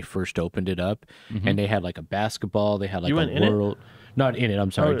year when they first opened it up, and they had like a basketball. They had like a world. Not in it,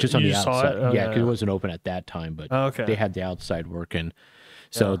 I'm sorry, just on the outside. Yeah, because it wasn't open at that time, but they had the outside working.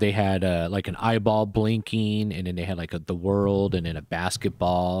 So they had like an eyeball blinking, and then they had like the world, and then a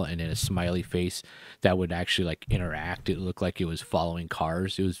basketball, and then a smiley face that would actually like interact. It looked like it was following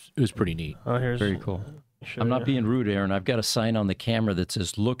cars. It was pretty neat. Oh, here's very cool. I'm not being rude, Aaron. I've got a sign on the camera that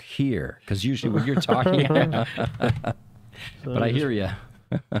says "Look here," because usually when you're talking, but I hear you.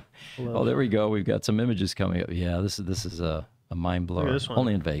 Oh, there we go. We've got some images coming up. Yeah, this is a mind blower.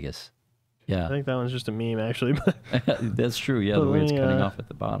 Only in Vegas. Yeah, I think that one's just a meme, actually. That's true. Yeah, the way it's cutting off at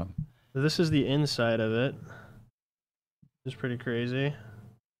the bottom. This is the inside of it. It's pretty crazy.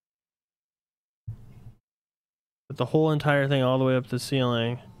 But the whole entire thing, all the way up the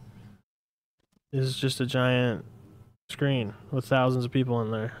ceiling, is just a giant screen with thousands of people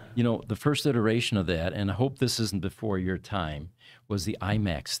in there. You know, the first iteration of that, and I hope this isn't before your time, was the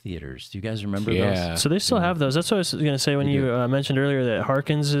IMAX theaters. Do you guys remember those? So they still have those. That's what I was going to say when you mentioned earlier that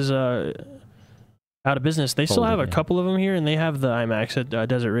Harkins is out of business. They still have a couple of them here, and they have the IMAX at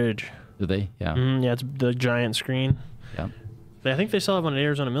Desert Ridge. Do they? Yeah. Yeah, it's the giant screen. Yeah. I think they still have one at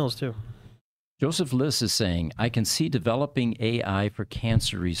Arizona Mills, too. Joseph Liss is saying, I can see developing AI for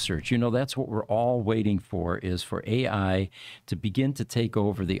cancer research. You know, that's what we're all waiting for, is for AI to begin to take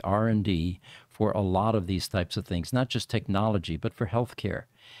over the R&D for a lot of these types of things, not just technology, but for healthcare.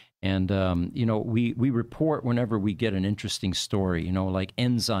 And, you know, we report whenever we get an interesting story, you know, like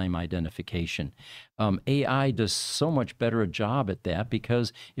enzyme identification. AI does so much better a job at that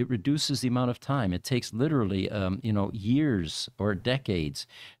because it reduces the amount of time. It takes literally, you know, years or decades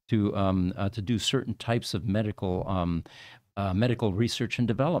to do certain types of medical research and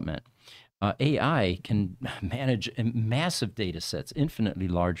development. AI can manage massive data sets, infinitely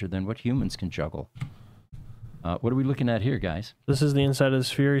larger than what humans can juggle. What are we looking at here, guys? This is the inside of the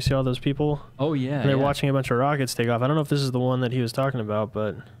sphere. You see all those people? Oh, yeah. And they're yeah. watching a bunch of rockets take off. I don't know if this is the one that he was talking about,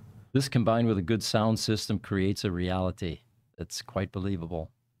 but... This combined with a good sound system creates a reality that's quite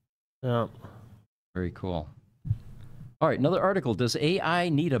believable. Yeah. Very cool. All right, another article. Does AI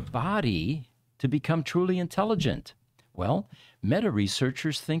need a body to become truly intelligent? Well, meta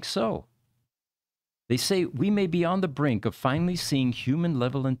researchers think so. They say we may be on the brink of finally seeing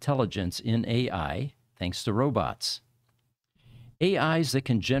human-level intelligence in AI, thanks to robots. AIs that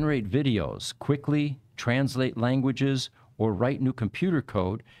can generate videos quickly, translate languages, or write new computer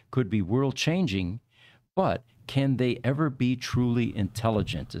code could be world-changing, but can they ever be truly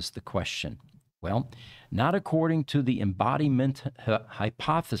intelligent is the question. Well, not according to the embodiment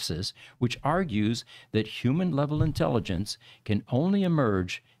hypothesis, which argues that human-level intelligence can only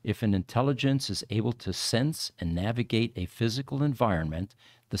emerge if an intelligence is able to sense and navigate a physical environment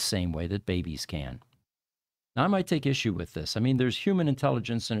the same way that babies can. Now, I might take issue with this. I mean, there's human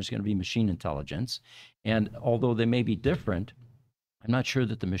intelligence and there's going to be machine intelligence. And although they may be different, I'm not sure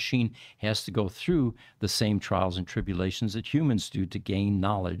that the machine has to go through the same trials and tribulations that humans do to gain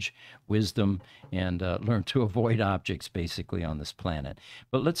knowledge, wisdom, and learn to avoid objects, basically, on this planet.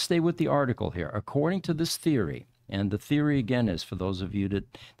 But let's stay with the article here. According to this theory, and the theory, again, is, for those of you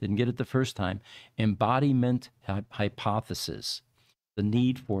that didn't get it the first time, embodiment hypothesis. The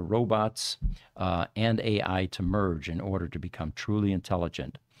need for robots and AI to merge in order to become truly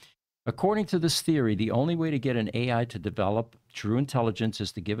intelligent. According to this theory, the only way to get an AI to develop true intelligence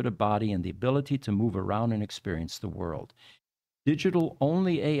is to give it a body and the ability to move around and experience the world.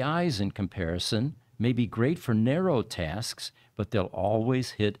 Digital-only AIs, in comparison, may be great for narrow tasks, but they'll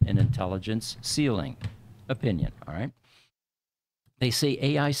always hit an intelligence ceiling. Opinion, all right? They say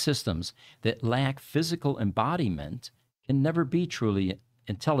AI systems that lack physical embodiment can never be truly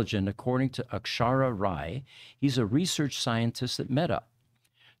intelligent, according to Akshara Rai. He's a research scientist at Meta.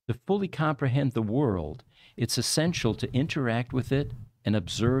 To fully comprehend the world, it's essential to interact with it and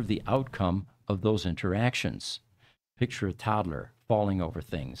observe the outcome of those interactions. Picture a toddler falling over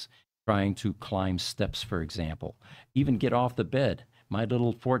things, trying to climb steps, for example, even get off the bed. My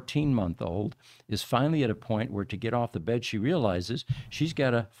little 14-month-old is finally at a point where, to get off the bed, she realizes she's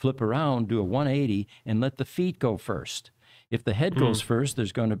got to flip around, do a 180, and let the feet go first. If the head goes first,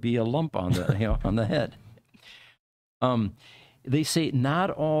 there's going to be a lump on the on the head. They say not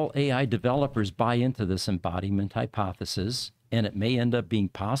all AI developers buy into this embodiment hypothesis, and it may end up being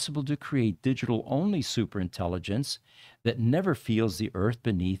possible to create digital-only superintelligence that never feels the earth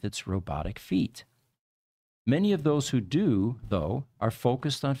beneath its robotic feet. Many of those who do, though, are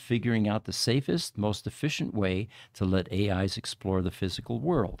focused on figuring out the safest, most efficient way to let AIs explore the physical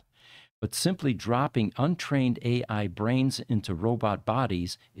world. But simply dropping untrained AI brains into robot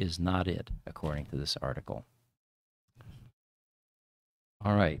bodies is not it, according to this article.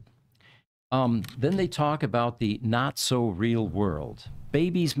 All right. Then they talk about the not-so-real world.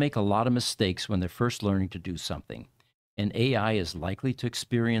 Babies make a lot of mistakes when they're first learning to do something, and AI is likely to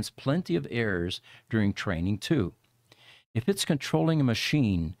experience plenty of errors during training, too. If it's controlling a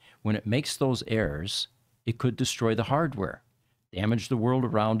machine when it makes those errors, it could destroy the hardware, damage the world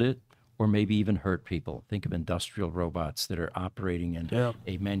around it, or maybe even hurt people. Think of industrial robots that are operating in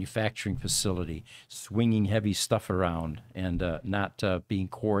a manufacturing facility, swinging heavy stuff around and not being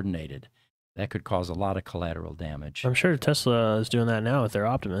coordinated. That could cause a lot of collateral damage. I'm sure Tesla is doing that now with their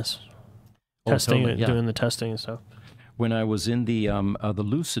Optimus. Totally, doing the testing and stuff. When I was in the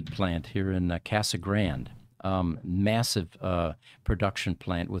Lucid plant here in Casa Grande, massive production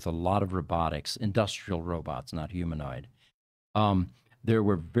plant with a lot of robotics, industrial robots, not humanoid. There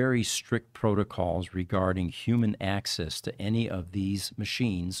were very strict protocols regarding human access to any of these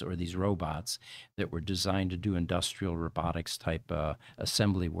machines or these robots that were designed to do industrial robotics type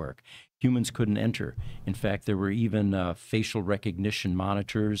assembly work. Humans couldn't enter. In fact, there were even facial recognition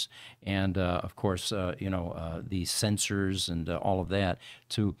monitors and, of course, the sensors and all of that.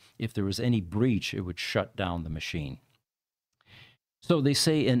 If there was any breach, it would shut down the machine. So they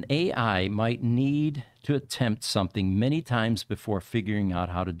say an AI might need to attempt something many times before figuring out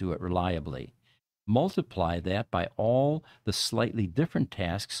how to do it reliably. Multiply that by all the slightly different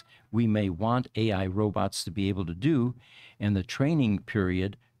tasks we may want AI robots to be able to do, and the training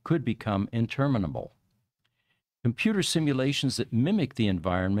period could become interminable. Computer simulations that mimic the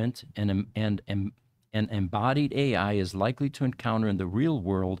environment and embodied AI is likely to encounter in the real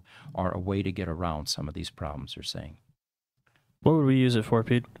world are a way to get around some of these problems, they're saying. What would we use it for,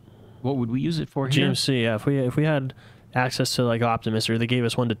 Pete? What would we use it for here? GMC, yeah. If we had access to like Optimus, or they gave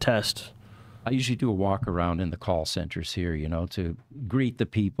us one to test. I usually do a walk around in the call centers here, you know, to greet the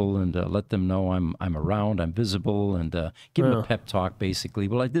people and let them know I'm around, I'm visible, and give them a pep talk, basically.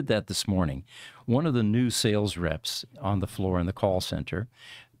 Well, I did that this morning. One of the new sales reps on the floor in the call center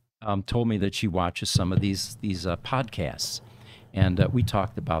told me that she watches some of these podcasts, and we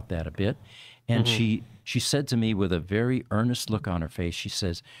talked about that a bit. And she said to me with a very earnest look on her face, she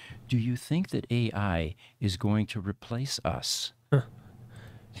says, "Do you think that AI is going to replace us?"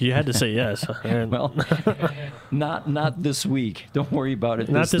 You had to say yes. Well, not this week. Don't worry about it.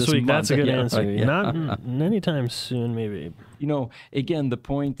 Not this week. Month. That's a good Yeah, answer. right, yeah. Not anytime soon, maybe. You know, again, the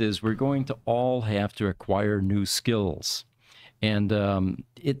point is we're going to all have to acquire new skills, and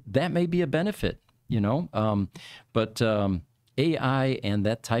that may be a benefit. You know, but AI and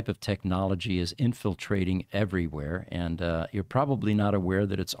that type of technology is infiltrating everywhere, and you're probably not aware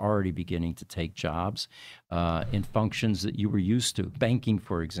that it's already beginning to take jobs in functions that you were used to. Banking,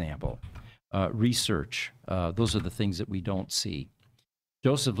 for example, research. Those are the things that we don't see.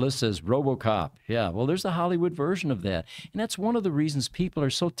 Joseph List says, RoboCop. Yeah, well, there's the Hollywood version of that. And that's one of the reasons people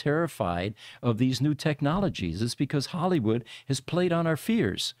are so terrified of these new technologies, is because Hollywood has played on our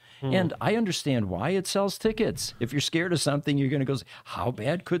fears. And I understand why. It sells tickets. If you're scared of something, you're going to go, how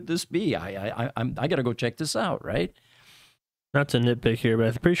bad could this be? I got to go check this out, right? Not to nitpick here, but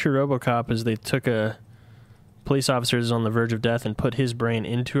I'm pretty sure RoboCop is they took a police officer who's on the verge of death and put his brain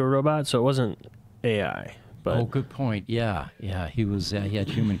into a robot, so it wasn't AI. But oh, good point. Yeah, he was. He had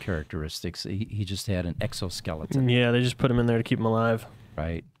human characteristics. He just had an exoskeleton. Yeah, they just put him in there to keep him alive.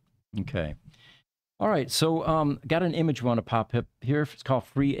 Right. Okay. All right. So, got an image we want to pop up here. It's called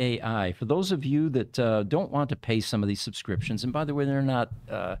Free AI. For those of you that don't want to pay some of these subscriptions, and by the way, they're not,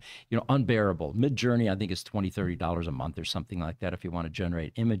 unbearable. Midjourney, I think, is $20, $30 a month or something like that if you want to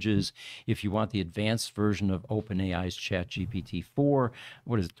generate images. If you want the advanced version of OpenAI's ChatGPT 4,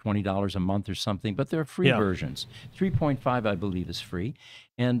 what is it, $20 a month or something? But there are free versions. 3.5, I believe, is free.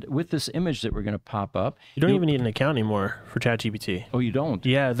 And with this image that we're going to pop up, you don't even need an account anymore for ChatGPT. Oh, you don't?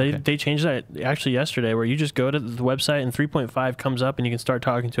 Yeah, they changed that actually yesterday, where you just go to the website and 3.5 comes up and you can start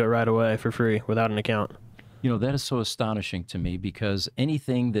talking to it right away for free without an account. You know, that is so astonishing to me, because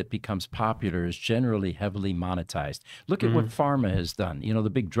anything that becomes popular is generally heavily monetized. Look at what pharma has done, you know,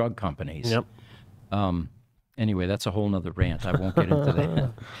 the big drug companies. Yep. Anyway, that's a whole nother rant. I won't get into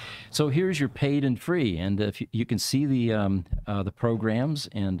that. So here's your paid and free, and if you can see the programs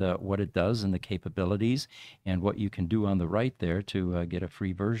and what it does and the capabilities and what you can do on the right there to get a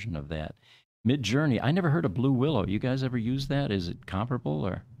free version of that. Midjourney. I never heard of Blue Willow. You guys ever use that? Is it comparable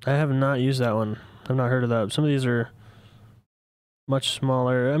or? I have not used that one. I've not heard of that. Some of these are much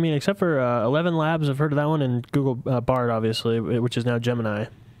smaller. I mean, except for 11 Labs, I've heard of that one, and Google Bard, obviously, which is now Gemini.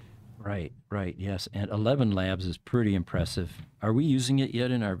 Right, yes. And 11 Labs is pretty impressive. Are we using it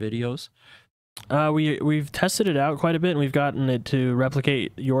yet in our videos? We've tested it out quite a bit, and we've gotten it to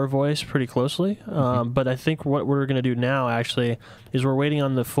replicate your voice pretty closely. But I think what we're going to do now, actually, is we're waiting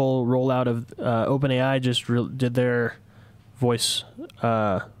on the full rollout of OpenAI just did their voice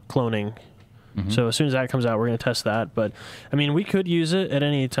cloning. So as soon as that comes out, we're going to test that. But I mean, we could use it at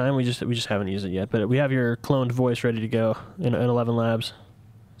any time. We just haven't used it yet. But we have your cloned voice ready to go in 11 Labs.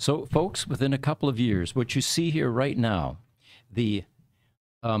 So, folks, within a couple of years, what you see here right now, the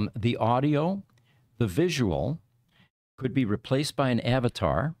audio, the visual could be replaced by an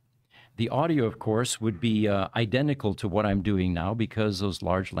avatar. The audio, of course, would be identical to what I'm doing now, because those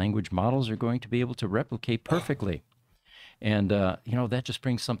large language models are going to be able to replicate perfectly. And, that just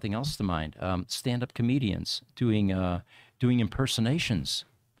brings something else to mind. Stand-up comedians doing impersonations.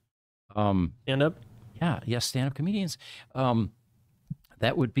 Stand-up? Yeah, stand-up comedians.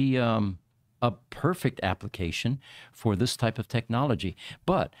 That would be a perfect application for this type of technology.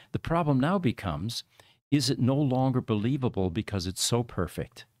 But the problem now becomes, is it no longer believable because it's so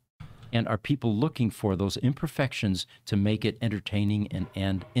perfect? And are people looking for those imperfections to make it entertaining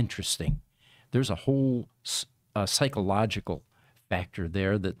and interesting? There's a whole psychological factor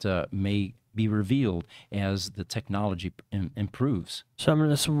there that may be revealed as the technology improves. So I'm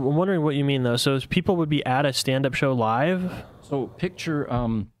just wondering what you mean, though. So people would be at a stand-up show live? So picture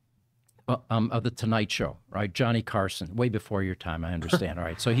of the Tonight Show, right? Johnny Carson, way before your time, I understand. All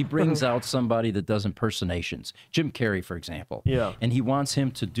right. So he brings out somebody that does impersonations, Jim Carrey, for example. Yeah. And he wants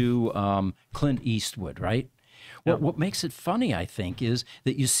him to do Clint Eastwood, right? Yeah. What makes it funny, I think, is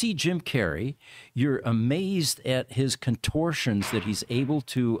that you see Jim Carrey, you're amazed at his contortions that he's able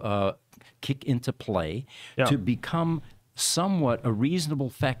to kick into play to become somewhat a reasonable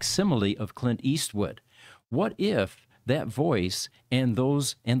facsimile of Clint Eastwood. What if that voice and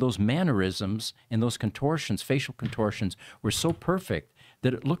those mannerisms and those contortions, facial contortions, were so perfect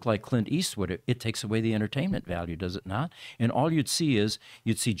that it looked like Clint Eastwood? It takes away the entertainment value, does it not? And all you'd see is,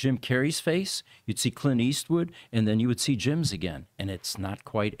 you'd see Jim Carrey's face, you'd see Clint Eastwood, and then you would see Jim's again, and it's not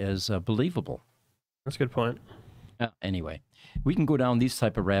quite as believable. That's a good point. Anyway, we can go down these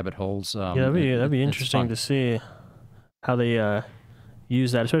type of rabbit holes. Yeah, that'd be interesting to see how they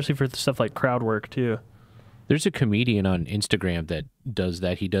use that, especially for stuff like crowd work, too. There's a comedian on Instagram that does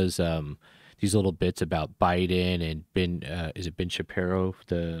that. He does these little bits about Biden and Ben. Is it Ben Shapiro?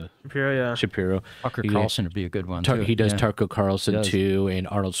 Shapiro, yeah. Shapiro. Tucker Carlson would be a good one too. He does Tucker Carlson too, and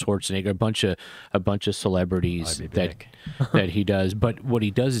Arnold Schwarzenegger. A bunch of celebrities that he does. But what he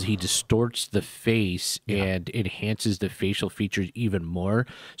does is he distorts the face and enhances the facial features even more,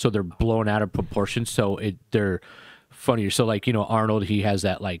 so they're blown out of proportion. So they're funnier. So like, you know, Arnold, he has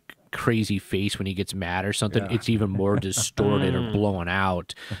that like crazy face when he gets mad or something. It's even more distorted or blown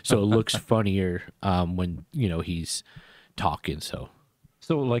out, so it looks funnier when, you know, he's talking. So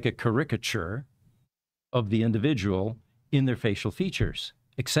like a caricature of the individual in their facial features,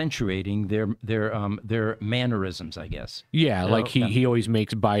 accentuating their mannerisms, I guess. Yeah, like he always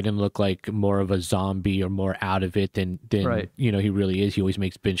makes Biden look like more of a zombie or more out of it than you know, he really is. He always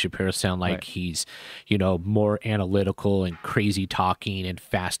makes Ben Shapiro sound like he's, you know, more analytical and crazy talking and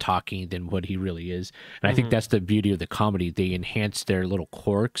fast talking than what he really is. And I think that's the beauty of the comedy. They enhance their little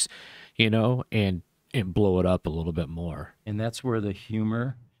quirks, you know, and blow it up a little bit more. And that's where the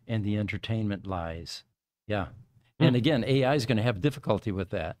humor and the entertainment lies. Yeah. And again, AI is going to have difficulty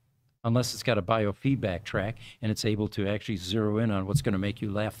with that unless it's got a biofeedback track and it's able to actually zero in on what's going to make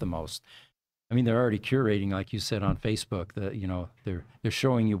you laugh the most. I mean, they're already curating, like you said, on Facebook. You know, they're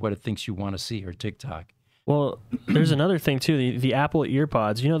showing you what it thinks you want to see, or TikTok. Well, there's another thing too. The Apple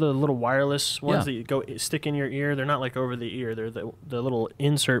EarPods. You know, the little wireless ones that you go stick in your ear. They're not like over the ear. They're the little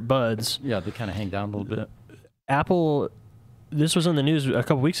insert buds. Yeah, they kind of hang down a little bit. Apple. This was in the news a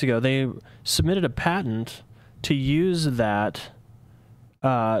couple weeks ago. They submitted a patent to use that,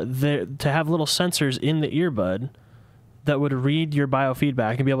 to have little sensors in the earbud that would read your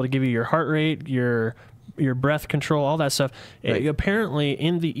biofeedback and be able to give you your heart rate, your breath control, all that stuff. Right. Apparently,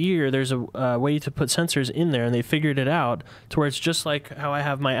 in the ear, there's a way to put sensors in there, and they figured it out to where it's just like how I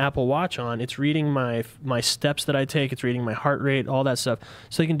have my Apple Watch on. It's reading my steps that I take. It's reading my heart rate, all that stuff.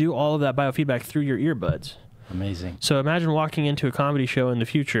 So they can do all of that biofeedback through your earbuds. Amazing. So imagine walking into a comedy show in the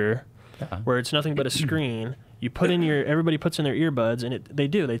future where it's nothing but a screen. You put in everybody puts in their earbuds, and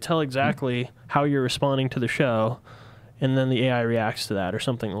they tell exactly how you're responding to the show, and then the AI reacts to that or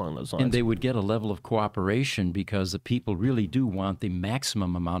something along those lines. And they would get a level of cooperation because the people really do want the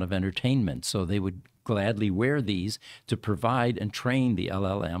maximum amount of entertainment. So they would gladly wear these to provide and train the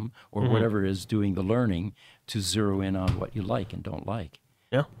LLM or whatever is doing the learning to zero in on what you like and don't like.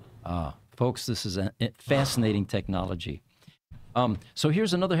 Yeah. Folks, this is a fascinating technology. So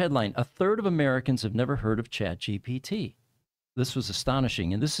here's another headline. 1/3 of Americans have never heard of ChatGPT. This was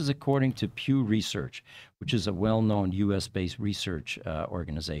astonishing, and this is according to Pew Research, which is a well-known U.S.-based research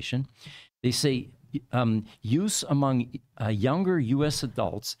organization. They say use among younger U.S.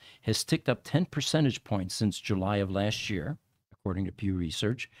 adults has ticked up 10 percentage points since July of last year, according to Pew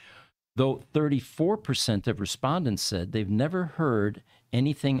Research, though 34% of respondents said they've never heard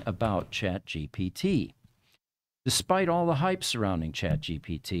anything about ChatGPT. Despite all the hype surrounding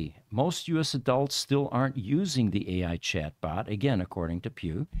ChatGPT, most U.S. adults still aren't using the AI chatbot, again, according to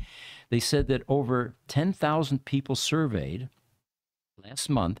Pew. They said that over 10,000 people surveyed last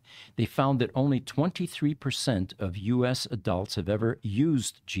month, they found that only 23% of U.S. adults have ever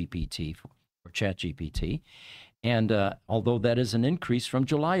used GPT or ChatGPT. And although that is an increase from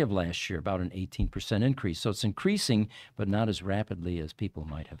July of last year, about an 18% increase. So it's increasing, but not as rapidly as people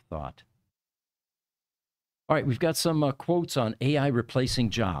might have thought. All right, we've got some quotes on AI replacing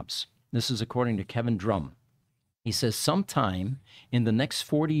jobs. This is according to Kevin Drum. He says, sometime in the next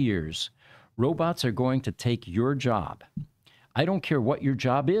 40 years, robots are going to take your job. I don't care what your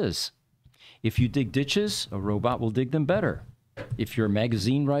job is. If you dig ditches, a robot will dig them better. If you're a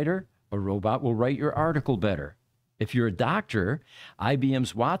magazine writer, A robot will write your article better. If you're a doctor,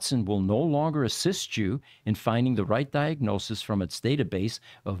 IBM's Watson will no longer assist you in finding the right diagnosis from its database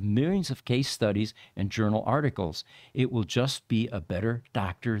of millions of case studies and journal articles. It will just be a better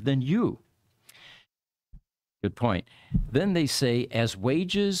doctor than you. Good point. Then they say, as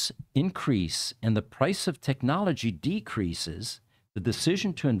wages increase and the price of technology decreases, the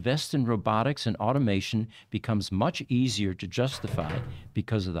decision to invest in robotics and automation becomes much easier to justify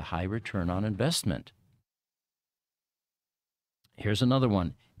because of the high return on investment. Here's another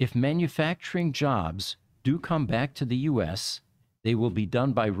one. If manufacturing jobs do come back to the U.S., they will be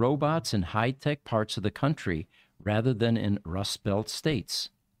done by robots in high-tech parts of the country rather than in Rust Belt states.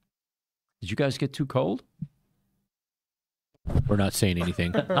 Did you guys get too cold? We're not saying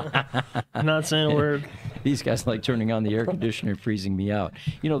anything. Not saying a word. These guys like turning on the air conditioner and freezing me out.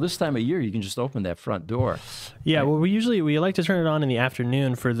 You know, this time of year, you can just open that front door. Yeah, right? well, we like to turn it on in the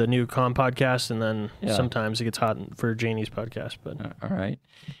afternoon for the new Com podcast, and then sometimes it gets hot for Janie's podcast. But all right.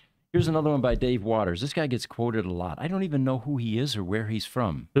 Here's another one by Dave Waters. This guy gets quoted a lot. I don't even know who he is or where he's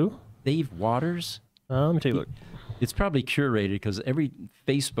from. Who? Dave Waters. Let me take a look. It's probably curated because every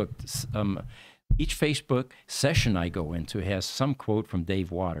Facebook... each Facebook session I go into has some quote from Dave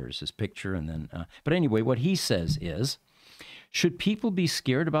Waters, his picture, and then... but anyway, what he says is, should people be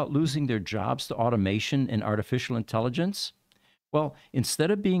scared about losing their jobs to automation and artificial intelligence? Well,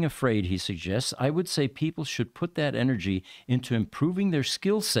 instead of being afraid, he suggests, I would say people should put that energy into improving their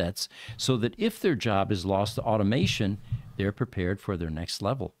skill sets so that if their job is lost to automation, they're prepared for their next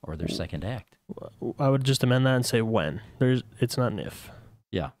level or their second act. I would just amend that and say when. It's not an if.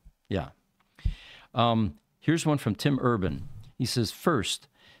 Yeah, yeah. Here's one from Tim Urban. He says, first,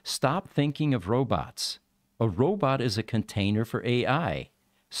 stop thinking of robots. A robot is a container for AI,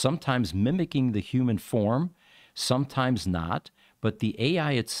 sometimes mimicking the human form, sometimes not, but the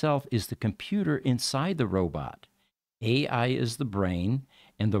AI itself is the computer inside the robot. AI is the brain,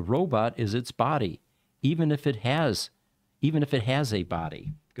 and the robot is its body, even if it has a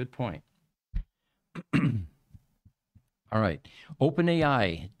body. Good point. All right.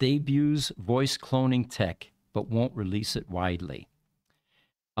 OpenAI debuts voice cloning tech, but won't release it widely.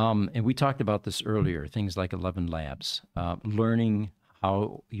 And we talked about this earlier, things like 11 Labs, learning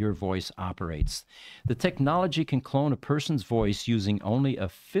how your voice operates. The technology can clone a person's voice using only a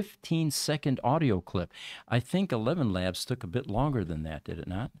 15-second audio clip. I think 11 Labs took a bit longer than that, did it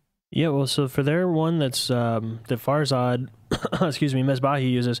not? Yeah, well, so for their one that's that Farzad, excuse me,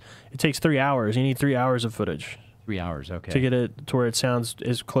 Mesbahi uses, it takes 3 hours. You need 3 hours of footage. 3 hours, okay. To get it to where it sounds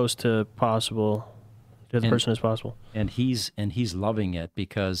as close to possible to the person as possible. And he's loving it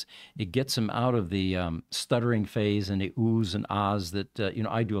because it gets him out of the stuttering phase and the oohs and ahs that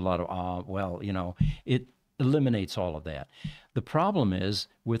I do a lot of it eliminates all of that. The problem is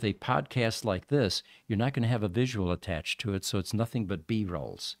with a podcast like this, you're not going to have a visual attached to it, so it's nothing but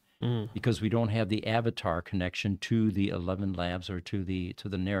B-rolls. Because we don't have the avatar connection to the 11 Labs or to the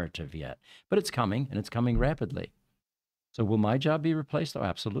narrative yet. But it's coming, and it's coming rapidly. So will my job be replaced? Oh,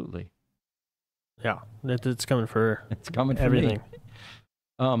 absolutely. Yeah, it's coming for it's coming for everything.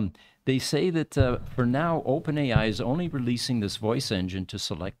 Me. They say that for now, OpenAI is only releasing this voice engine to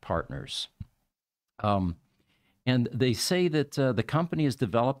select partners. And they say that the company has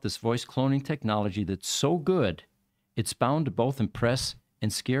developed this voice cloning technology that's so good, it's bound to both impress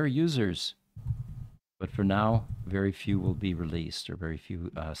and scare users. But for now, very few will be released, or very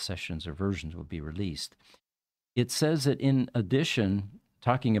few sessions or versions will be released. It says that in addition,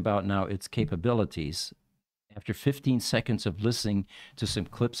 talking about now its capabilities, after 15 seconds of listening to some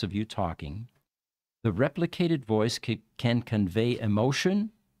clips of you talking, the replicated voice can convey emotion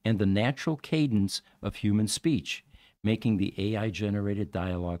and the natural cadence of human speech, making the AI-generated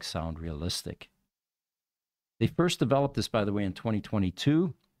dialogue sound realistic. They first developed this, by the way, in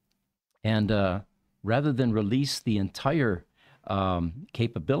 2022, and rather than release the entire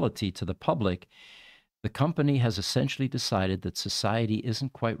capability to the public, the company has essentially decided that society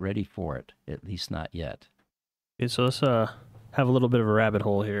isn't quite ready for it, at least not yet. Okay, so let's have a little bit of a rabbit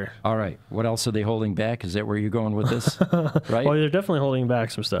hole here. All right. What else are they holding back? Is that where you're going with this? Right? Well, they're definitely holding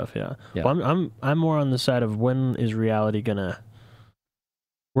back some stuff, yeah. Well, I'm more on the side of when is reality gonna...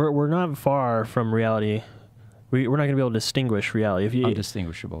 We're not far from reality. We're not gonna be able to distinguish reality.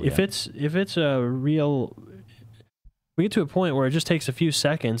 Undistinguishable, if it's a real... We get to a point where it just takes a few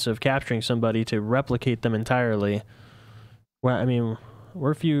seconds of capturing somebody to replicate them entirely. Well, I mean,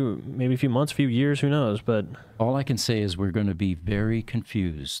 we're maybe a few months, a few years, who knows, but... All I can say is we're going to be very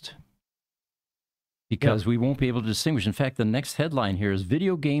confused because we won't be able to distinguish. In fact, the next headline here is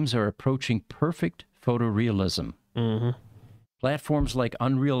video games are approaching perfect photorealism. Mm-hmm. Platforms like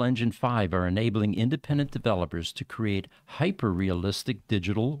Unreal Engine 5 are enabling independent developers to create hyper-realistic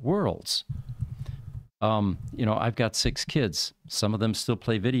digital worlds. You know, I've got 6 kids. Some of them still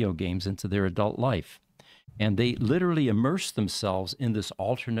play video games into their adult life. And they literally immerse themselves in this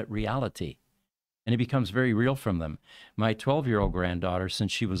alternate reality. And it becomes very real from them. My 12-year-old granddaughter,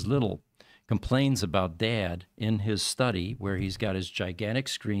 since she was little, complains about Dad in his study where he's got his gigantic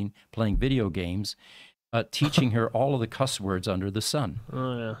screen playing video games, teaching her all of the cuss words under the sun.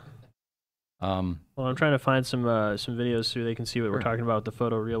 Oh, yeah. Well, I'm trying to find some videos so they can see what we're talking about, the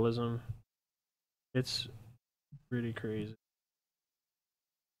photorealism. It's pretty crazy.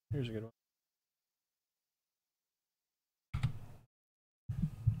 Here's a good one.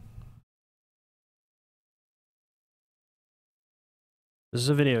 This is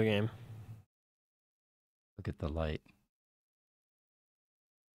a video game. Look at the light.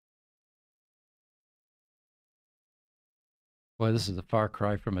 Boy, this is a far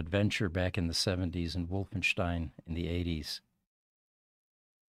cry from adventure back in the 70s and Wolfenstein in the 80s.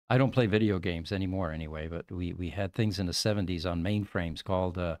 I don't play video games anymore anyway, but we had things in the 70s on mainframes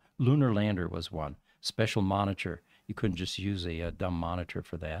called Lunar Lander was one. Special monitor. You couldn't just use a dumb monitor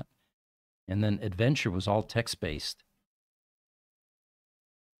for that. And then adventure was all text-based.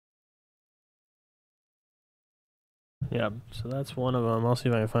 Yeah, so that's one of them. I'll see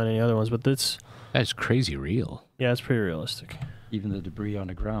if I can find any other ones, but that's crazy real. Yeah, it's pretty realistic. Even the debris on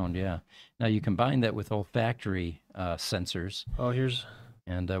the ground, yeah. Now you combine that with olfactory sensors. Oh, here's...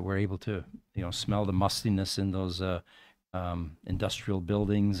 And we're able to, you know, smell the mustiness in those industrial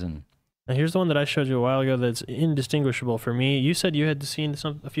buildings. And now here's the one that I showed you a while ago that's indistinguishable for me. You said you had seen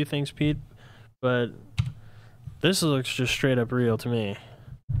a few things, Pete, but this looks just straight up real to me.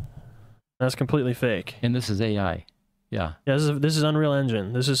 That's completely fake. And this is AI. Yeah. Yeah, this is Unreal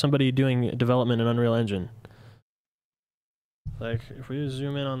Engine. This is somebody doing development in Unreal Engine. Like, if we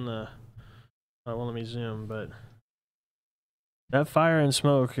zoom in on the... Oh, well, let me zoom, but... That fire and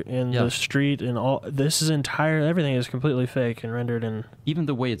smoke in the street and all... This is everything is completely fake and rendered in... Even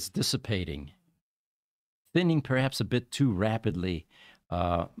the way it's dissipating. Thinning perhaps a bit too rapidly.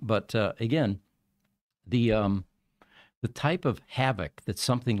 But again, the type of havoc that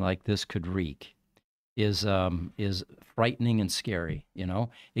something like this could wreak is frightening and scary, you know?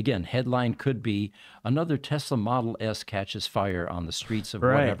 Again, headline could be, another Tesla Model S catches fire on the streets of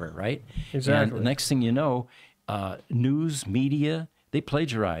whatever, right? Exactly. And the next thing you know, news, media, they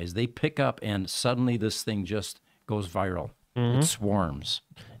plagiarize, they pick up, and suddenly this thing just goes viral. It swarms.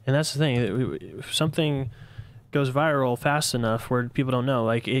 And that's the thing, if something goes viral fast enough where people don't know,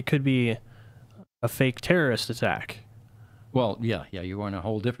 like it could be a fake terrorist attack. Well, yeah, you're going a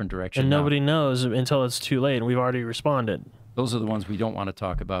whole different direction. And nobody knows until it's too late, and we've already responded. Those are the ones we don't want to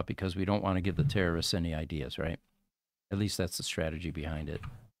talk about because we don't want to give the terrorists any ideas, right? At least that's the strategy behind it.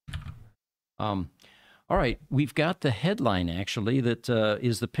 All right, we've got the headline, actually, that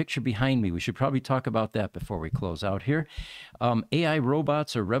is the picture behind me. We should probably talk about that before we close out here. AI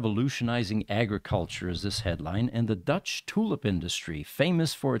robots are revolutionizing agriculture is this headline, and the Dutch tulip industry,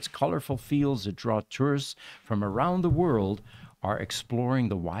 famous for its colorful fields that draw tourists from around the world, are exploring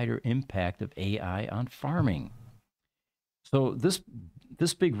the wider impact of AI on farming. So this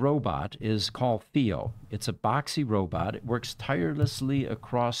big robot is called Theo. It's a boxy robot. It works tirelessly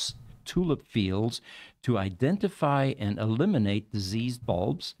across tulip fields to identify and eliminate diseased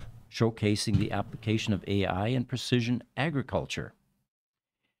bulbs, showcasing the application of AI in precision agriculture.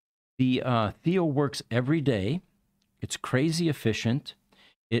 The Theo works every day. It's crazy efficient.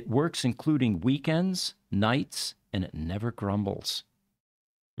 It works including weekends, nights, and it never grumbles.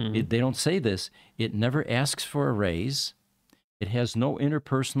 They don't say this. It never asks for a raise. It has no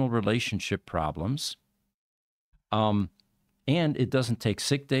interpersonal relationship problems. And it doesn't take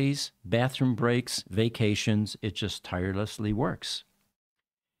sick days, bathroom breaks, vacations. It just tirelessly works.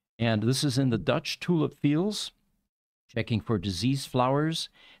 And this is in the Dutch tulip fields, checking for diseased flowers,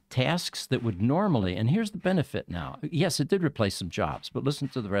 tasks that would normally, and here's the benefit now. Yes, it did replace some jobs, but listen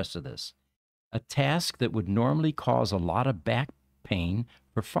to the rest of this. A task that would normally cause a lot of back pain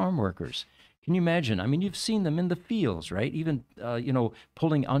for farm workers. Can you imagine? I mean, you've seen them in the fields, right? Even, you know,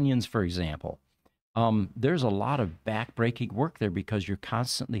 pulling onions, for example. There's a lot of back-breaking work there because you're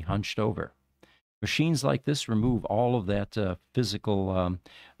constantly hunched over. Machines like this remove all of that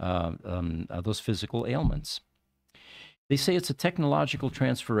those physical ailments. They say it's a technological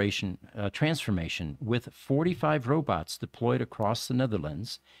transformation with 45 robots deployed across the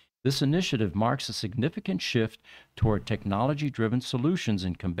Netherlands. This initiative marks a significant shift toward technology-driven solutions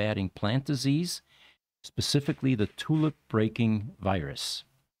in combating plant disease, specifically the tulip-breaking virus.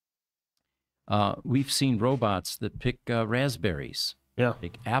 We've seen robots that pick raspberries, Yeah.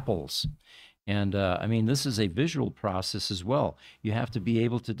 pick apples. And I mean, this is a visual process as well. You have to be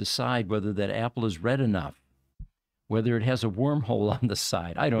able to decide whether that apple is red enough, whether it has a wormhole on the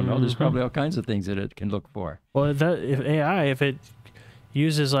side. I don't know. There's probably all kinds of things that it can look for. Well, if it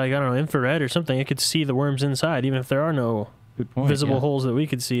uses, like, I don't know, infrared or something, it could see the worms inside, even if there are no Good point. visible yeah. holes that we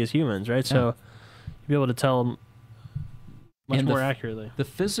could see as humans, right? So you'd be able to tell much more accurately. The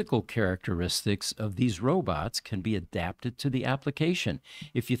physical characteristics of these robots can be adapted to the application.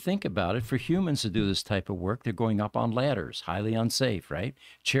 If you think about it, for humans to do this type of work, they're going up on ladders, highly unsafe, right?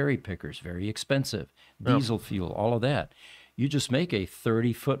 Cherry pickers, very expensive. Diesel fuel, all of that. You just make a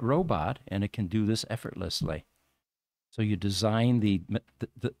 30-foot robot, and it can do this effortlessly. So you design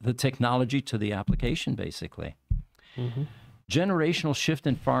the technology to the application, basically. Generational shift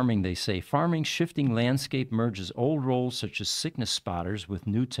in farming, they say. Farming shifting landscape merges old roles such as sickness spotters with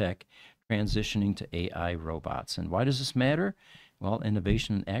new tech, transitioning to AI robots. And why does this matter? Well,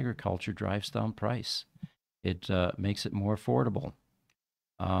 innovation in agriculture drives down price. It makes it more affordable.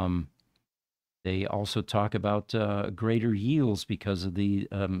 They also talk about greater yields because of the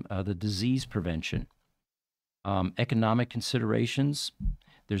disease prevention. Economic considerations.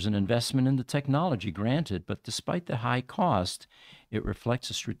 There's an investment in the technology, granted, but despite the high cost, it reflects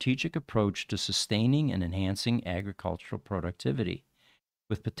a strategic approach to sustaining and enhancing agricultural productivity,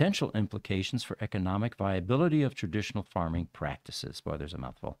 with potential implications for economic viability of traditional farming practices. Boy, there's a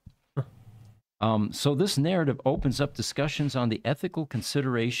mouthful. So this narrative opens up discussions on the ethical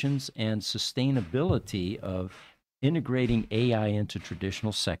considerations and sustainability of integrating AI into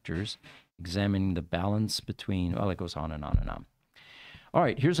traditional sectors, examining the balance between, well, it goes on and on and on. All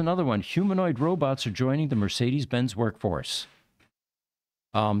right, here's another one. Humanoid robots are joining the Mercedes-Benz workforce.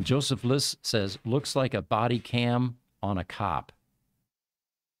 Joseph Liss says, looks like a body cam on a cop.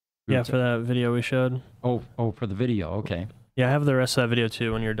 Yeah, for that video we showed. Oh, for the video, okay. Yeah, I have the rest of that video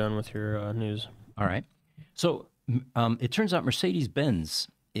too when you're done with your news. All right. So it turns out Mercedes-Benz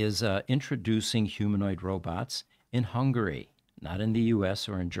is introducing humanoid robots in Hungary, not in the U.S.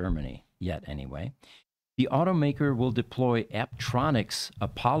 or in Germany yet anyway. The automaker will deploy Apptronic's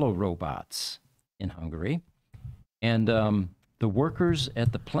Apollo robots in Hungary, and the workers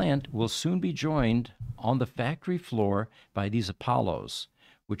at the plant will soon be joined on the factory floor by these Apollos,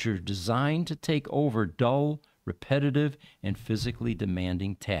 which are designed to take over dull, repetitive, and physically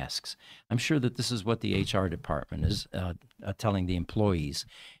demanding tasks. I'm sure that this is what the HR department is telling the employees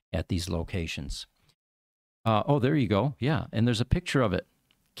at these locations. Oh, there you go. Yeah, and there's a picture of it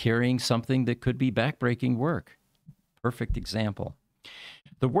carrying something that could be backbreaking work. Perfect example.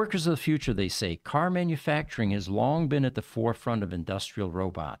 The workers of the future, they say. Car manufacturing has long been at the forefront of industrial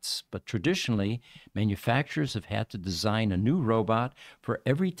robots, but traditionally, manufacturers have had to design a new robot for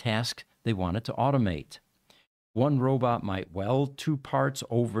every task they wanted to automate. One robot might weld two parts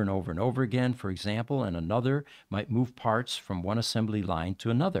over and over and over again, for example, and another might move parts from one assembly line to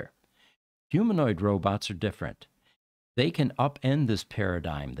another. Humanoid robots are different. They can upend this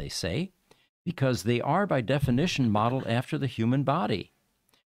paradigm, they say, because they are by definition modeled after the human body.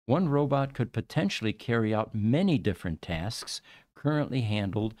 One robot could potentially carry out many different tasks currently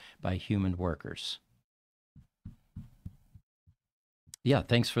handled by human workers. Yeah,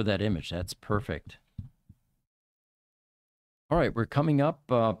 thanks for that image. That's perfect. All right, we're coming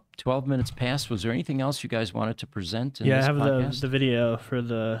up 12 minutes past. Was there anything else you guys wanted to present in this podcast? I have the video for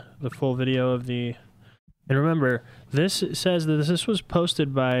the full video of the... And remember, this says that this was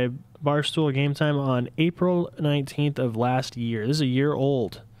posted by Barstool Game Time on April 19th of last year. This is a year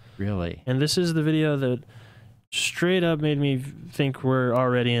old. Really? And this is the video that straight up made me think we're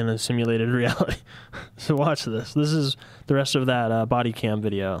already in a simulated reality. So watch this. This is the rest of that body cam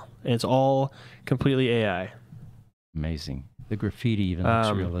video. And it's all completely AI. Amazing. The graffiti even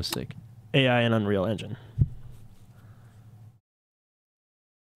looks realistic. AI and Unreal Engine.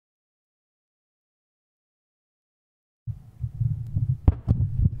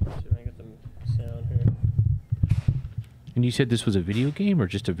 And you said this was a video game or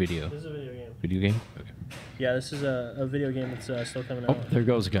just a video? This is a video game. Video game? Okay. Yeah, this is a video game that's still coming Oh, out. there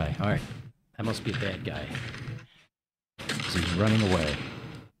goes a guy. All right. That must be a bad guy. So he's running away.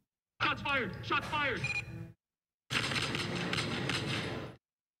 Shots fired! Shots fired!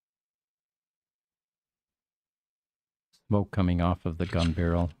 Smoke coming off of the gun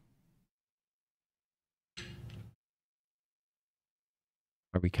barrel.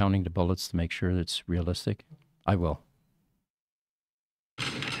 Are we counting the bullets to make sure it's realistic? I will.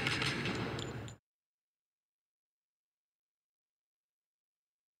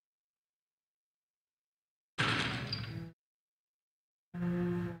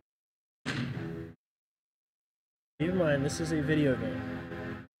 Keep in mind, this is a video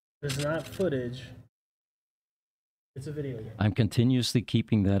game. It's not footage. It's a video game. I'm continuously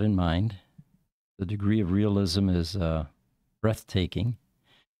keeping that in mind. The degree of realism is breathtaking.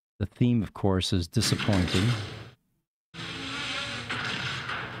 The theme, of course, is disappointing.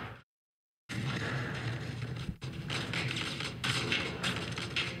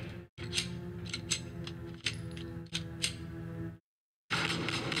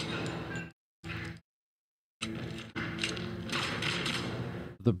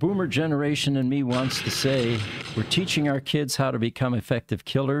 The boomer generation in me wants to say we're teaching our kids how to become effective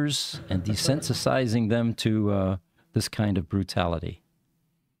killers and desensitizing them to this kind of brutality.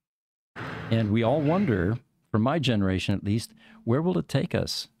 And we all wonder, from my generation at least, where will it take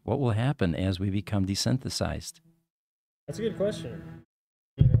us? What will happen as we become desensitized? That's a good question.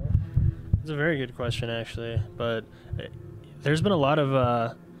 You know, it's a very good question, actually. But there's been a lot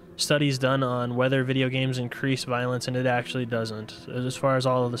of studies done on whether video games increase violence, and it actually doesn't, as far as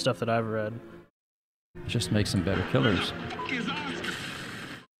all of the stuff that I've read. It just makes them better killers.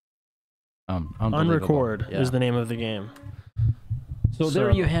 Unrecord is the name of the game. So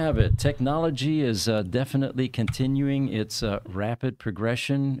there you have it. Technology is definitely continuing its rapid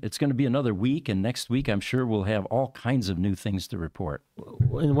progression. It's going to be another week, and next week I'm sure we'll have all kinds of new things to report.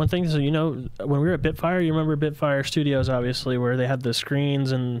 And one thing is, you know, when we were at Bitfire, you remember Bitfire Studios, obviously, where they had the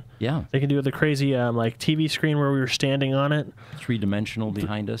screens and they could do the crazy like TV screen where we were standing on it. Three-dimensional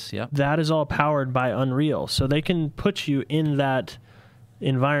behind us, yeah. That is all powered by Unreal. So they can put you in that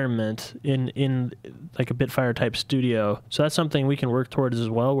environment in like a Bitfire type studio. So that's something we can work towards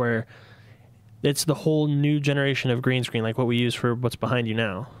as well, where it's the whole new generation of green screen, like what we use for what's behind you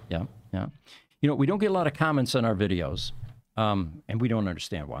now. Yeah, yeah. You know, we don't get a lot of comments on our videos, and we don't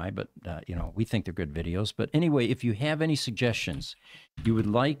understand why, but, you know, we think they're good videos. But anyway, if you have any suggestions, you would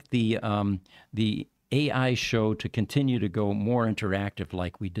like the AI show to continue to go more interactive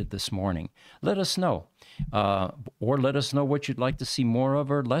like we did this morning, let us know. Or let us know what you'd like to see more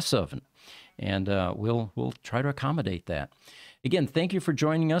of or less of. And we'll try to accommodate that. Again, thank you for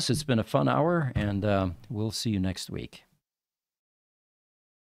joining us. It's been a fun hour, and we'll see you next week.